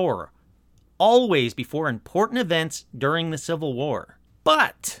before, always before important events during the Civil War.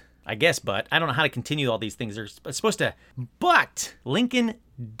 But I don't know how to continue all these things. But Lincoln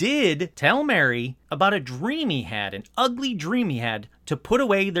did tell Mary about a dream he had, an ugly dream he had, to put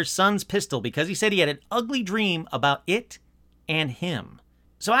away their son's pistol because he said he had an ugly dream about it and him.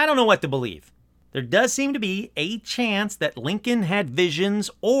 So I don't know what to believe. There does seem to be a chance that Lincoln had visions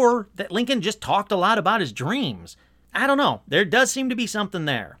or that Lincoln just talked a lot about his dreams. I don't know. There does seem to be something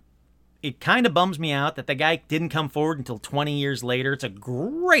there. It kind of bums me out that the guy didn't come forward until 20 years later. It's a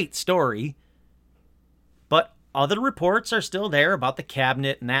great story. But other reports are still there about the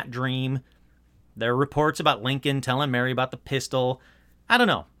cabinet and that dream. There are reports about Lincoln telling Mary about the pistol. I don't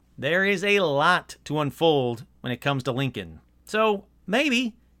know. There is a lot to unfold when it comes to Lincoln. So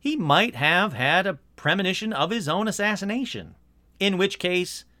maybe he might have had a premonition of his own assassination. In which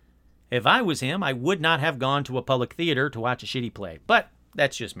case, if I was him, I would not have gone to a public theater to watch a shitty play. But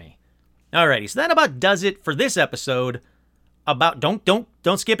that's just me. Alrighty, so that about does it for this episode.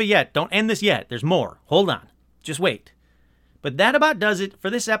 Don't skip it yet. Don't end this yet. There's more. Hold on. Just wait. But that about does it for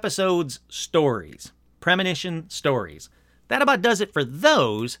this episode's stories. Premonition stories. That about does it for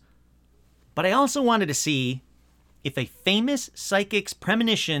those. But I also wanted to see if a famous psychic's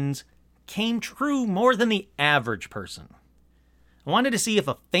premonitions came true more than the average person. I wanted to see if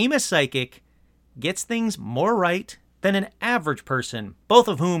a famous psychic gets things more right than an average person, both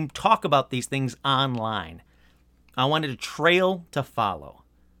of whom talk about these things online. I wanted a trail to follow.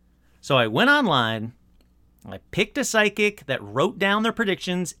 So I went online, I picked a psychic that wrote down their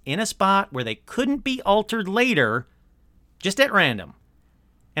predictions in a spot where they couldn't be altered later, just at random.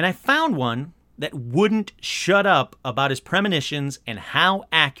 And I found one that wouldn't shut up about his premonitions and how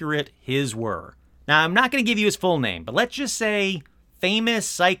accurate his were. Now, I'm not going to give you his full name, but let's just say famous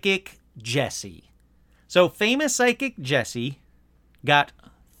psychic Jesse. So famous psychic Jesse got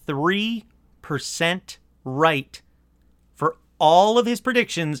 3% right for all of his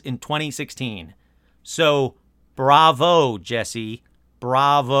predictions in 2016. So bravo, Jesse.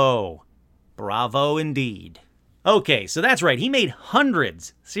 Bravo. Bravo indeed. Okay, so that's right. He made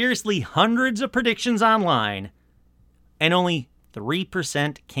hundreds, seriously hundreds of predictions online, and only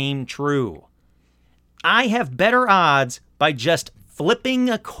 3% came true. I have better odds by just flipping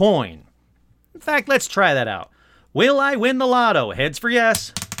a coin. In fact, let's try that out. Will I win the lotto? Heads for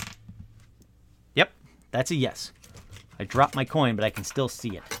yes. Yep, that's a yes. I dropped my coin, but I can still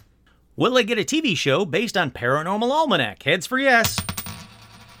see it. Will I get a TV show based on Paranormal Almanac? Heads for yes.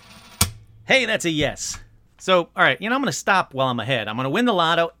 Hey, that's a yes. So, all right, I'm going to stop while I'm ahead. I'm going to win the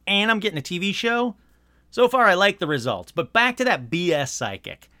lotto, and I'm getting a TV show. So far, I like the results. But back to that BS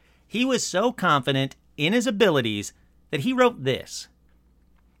psychic. He was so confident in his abilities that he wrote this.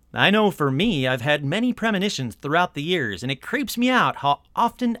 I know for me, I've had many premonitions throughout the years, and it creeps me out how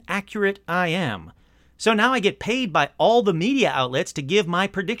often accurate I am. So now I get paid by all the media outlets to give my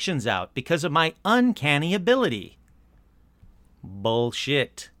predictions out because of my uncanny ability.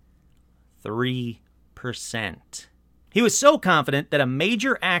 Bullshit. 3%. He was so confident that a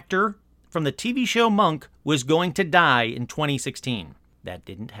major actor from the TV show Monk was going to die in 2016. That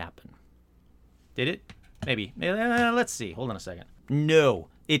didn't happen. Did it? Maybe. Let's see. Hold on a second. No,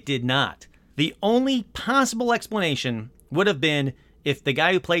 it did not. The only possible explanation would have been if the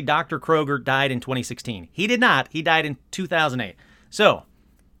guy who played Dr. Kroger died in 2016. He did not. He died in 2008. So,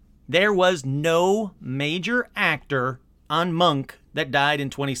 there was no major actor on Monk that died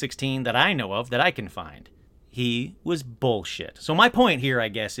in 2016 that I know of, that I can find. He was bullshit. So my point here, I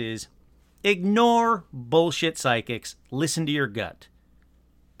guess, is ignore bullshit psychics. Listen to your gut.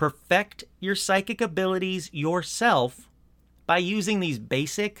 Perfect your psychic abilities yourself by using these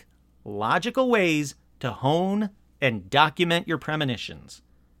basic, logical ways to hone and document your premonitions.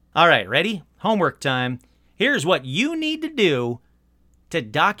 All right, ready? Homework time. Here's what you need to do to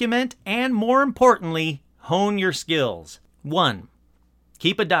document and, more importantly, hone your skills. 1.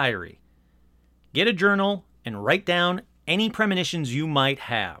 Keep a diary. Get a journal and write down any premonitions you might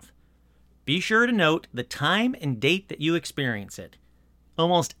have. Be sure to note the time and date that you experience it.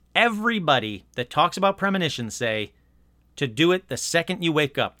 Almost everybody that talks about premonitions say to do it the second you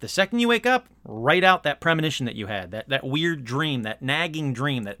wake up. The second you wake up, write out that premonition that you had, that weird dream, that nagging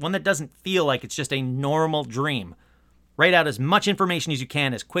dream, that one that doesn't feel like it's just a normal dream. Write out as much information as you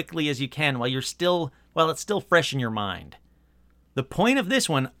can, as quickly as you can, while it's still fresh in your mind. The point of this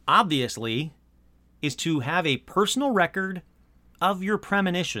one, obviously, is to have a personal record of your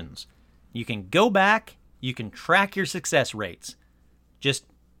premonitions. You can go back, you can track your success rates. Just,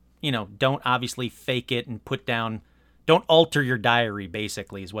 don't obviously fake it and don't alter your diary,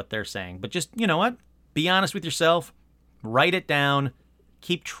 basically, is what they're saying. But just, you know what? Be honest with yourself, write it down,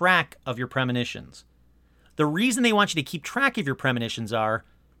 keep track of your premonitions. The reason they want you to keep track of your premonitions are,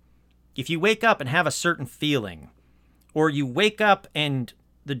 if you wake up and have a certain feeling, or you wake up and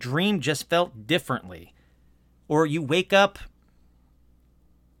the dream just felt differently, or you wake up,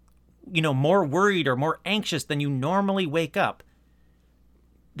 more worried or more anxious than you normally wake up,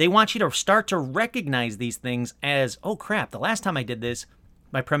 they want you to start to recognize these things as, oh crap, the last time I did this,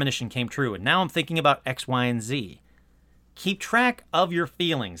 my premonition came true, and now I'm thinking about X, Y, and Z. Keep track of your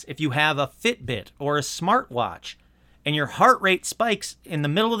feelings. If you have a Fitbit or a smartwatch, and your heart rate spikes in the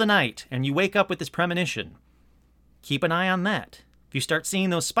middle of the night, and you wake up with this premonition, keep an eye on that. If you start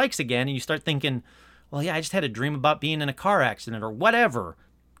seeing those spikes again, and you start thinking, well, yeah, I just had a dream about being in a car accident, or whatever,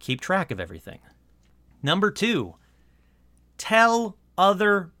 keep track of everything. Number 2, tell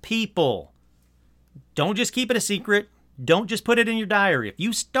other people. Don't just keep it a secret. Don't just put it in your diary. If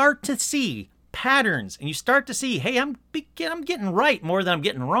you start to see patterns and you start to see, hey, I'm getting right more than I'm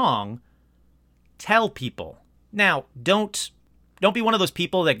getting wrong, tell people. Now, don't be one of those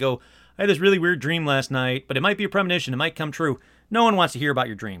people that go, I had this really weird dream last night, but it might be a premonition. It might come true. No one wants to hear about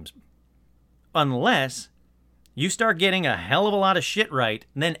your dreams. Unless you start getting a hell of a lot of shit right,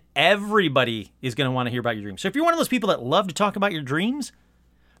 and then everybody is going to want to hear about your dreams. So if you're one of those people that love to talk about your dreams,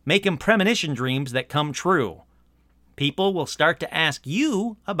 make them premonition dreams that come true. People will start to ask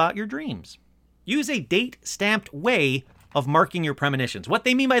you about your dreams. Use a date-stamped way of marking your premonitions. What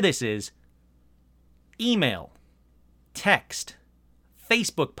they mean by this is email, text,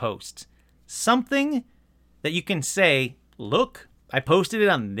 Facebook posts, something that you can say, look, I posted it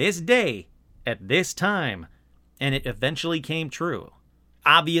on this day at this time, and it eventually came true.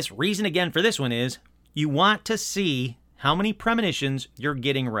 Obvious reason again for this one is you want to see how many premonitions you're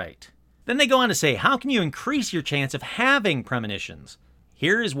getting right. Then they go on to say, how can you increase your chance of having premonitions?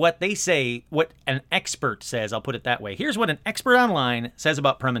 Here is what they say, what an expert says, I'll put it that way. Here's what an expert online says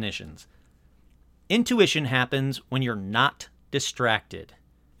about premonitions. Intuition happens when you're not distracted.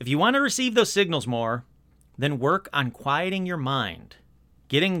 If you want to receive those signals more, then work on quieting your mind,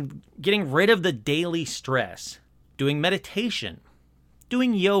 getting rid of the daily stress, doing meditation,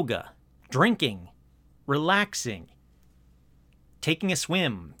 doing yoga, drinking, relaxing, taking a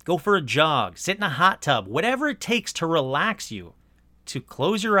swim, go for a jog, sit in a hot tub, whatever it takes to relax you, to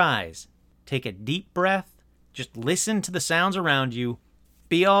close your eyes, take a deep breath, just listen to the sounds around you,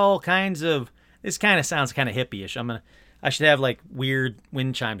 be all kinds of, this kind of sounds kind of hippie-ish. I should have like weird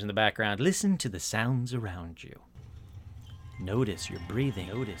wind chimes in the background. Listen to the sounds around you. Notice your breathing.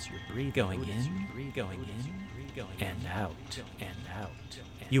 Going in, and out,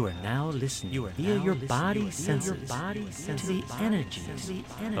 You are now listening. Feel your body senses to the energies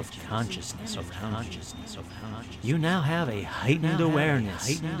of consciousness around you. You now have a heightened awareness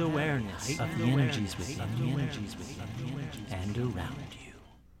of the energies within you and around you.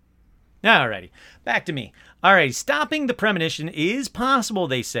 Alrighty, back to me. Alright, stopping the premonition is possible,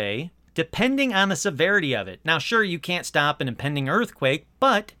 they say, depending on the severity of it. Now, sure, you can't stop an impending earthquake,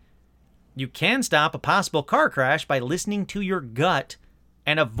 but you can stop a possible car crash by listening to your gut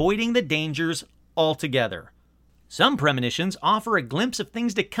and avoiding the dangers altogether. Some premonitions offer a glimpse of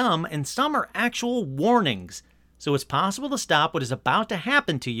things to come, and some are actual warnings. So it's possible to stop what is about to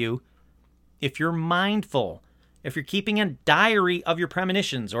happen to you if you're mindful, if you're keeping a diary of your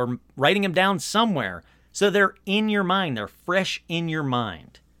premonitions or writing them down somewhere so they're in your mind, they're fresh in your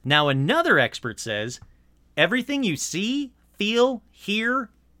mind. Now, another expert says everything you see, feel,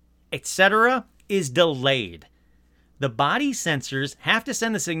 hear, etc. is delayed. The body sensors have to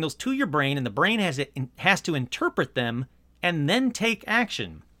send the signals to your brain, and the brain has to interpret them and then take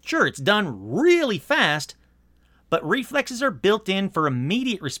action. Sure, it's done really fast, but reflexes are built in for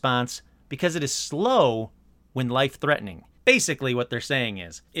immediate response because it is slow when life-threatening. Basically, what they're saying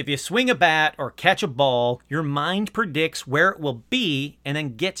is, if you swing a bat or catch a ball, your mind predicts where it will be and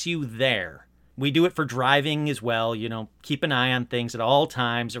then gets you there. We do it for driving as well, keep an eye on things at all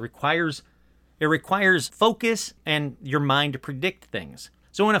times. It requires focus and your mind to predict things.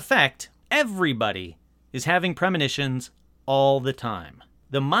 So in effect, everybody is having premonitions all the time.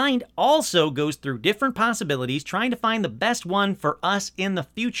 The mind also goes through different possibilities, trying to find the best one for us in the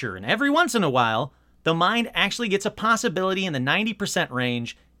future. And every once in a while, the mind actually gets a possibility in the 90%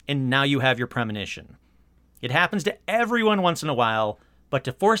 range, and now you have your premonition. It happens to everyone once in a while, but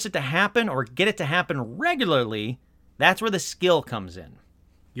to force it to happen or get it to happen regularly, that's where the skill comes in.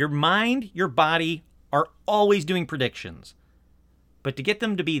 Your mind, your body are always doing predictions. But to get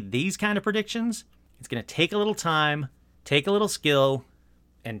them to be these kind of predictions, it's going to take a little time, take a little skill,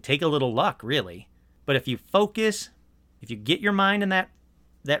 and take a little luck, really. But if you focus, if you get your mind in that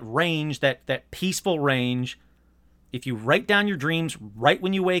range, that peaceful range, if you write down your dreams right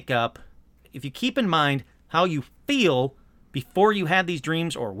when you wake up, if you keep in mind how you feel before you had these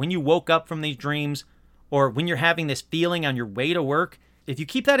dreams or when you woke up from these dreams or when you're having this feeling on your way to work, if you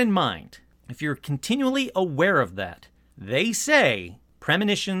keep that in mind, if you're continually aware of that, they say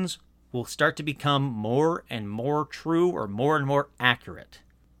premonitions will start to become more and more true or more and more accurate.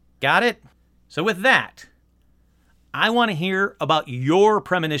 Got it? So with that, I want to hear about your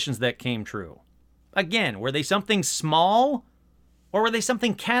premonitions that came true. Again, were they something small or were they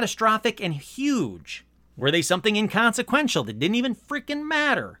something catastrophic and huge? Were they something inconsequential that didn't even freaking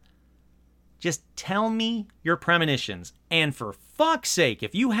matter? Just tell me your premonitions. And for fuck's sake,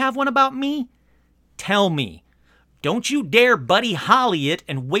 if you have one about me, tell me. Don't you dare Buddy Holly it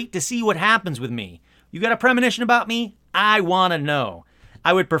and wait to see what happens with me. You got a premonition about me? I want to know.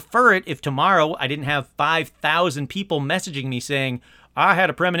 I would prefer it if tomorrow I didn't have 5,000 people messaging me saying, I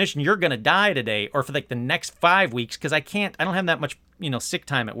had a premonition you're going to die today, or for like the next 5 weeks, because I don't have that much, sick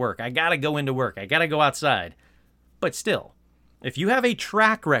time at work. I got to go into work. I got to go outside. But still, if you have a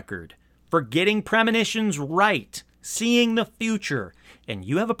track record for getting premonitions right, seeing the future, and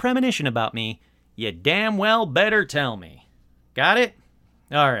you have a premonition about me, you damn well better tell me. Got it?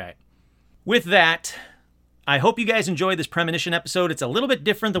 All right. With that, I hope you guys enjoyed this premonition episode. It's a little bit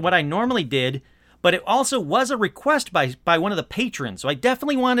different than what I normally did, but it also was a request by one of the patrons. So I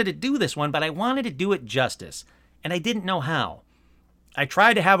definitely wanted to do this one, but I wanted to do it justice, and I didn't know how. I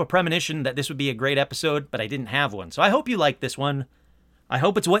tried to have a premonition that this would be a great episode, but I didn't have one. So I hope you like this one. I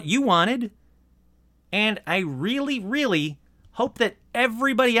hope it's what you wanted. And I really, really hope that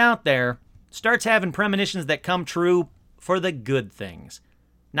everybody out there starts having premonitions that come true for the good things,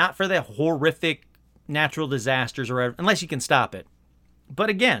 not for the horrific natural disasters or whatever, unless you can stop it. But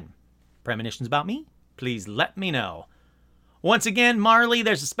again, premonitions about me, please let me know. Once again, Marley,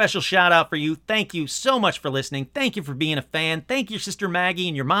 there's a special shout out for you. Thank you so much for listening. Thank you for being a fan. Thank your sister Maggie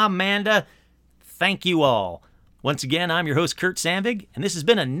and your mom Amanda. Thank you all. Once again, I'm your host Kurt Sandvig, and this has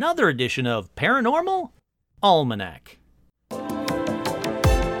been another edition of Paranormal Almanac.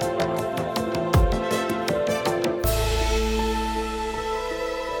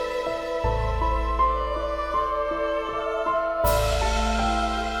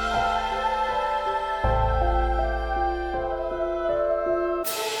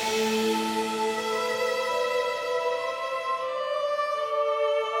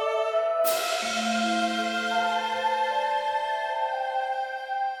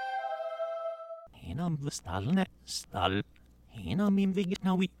 Stall. Hina min vigit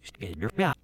na vi.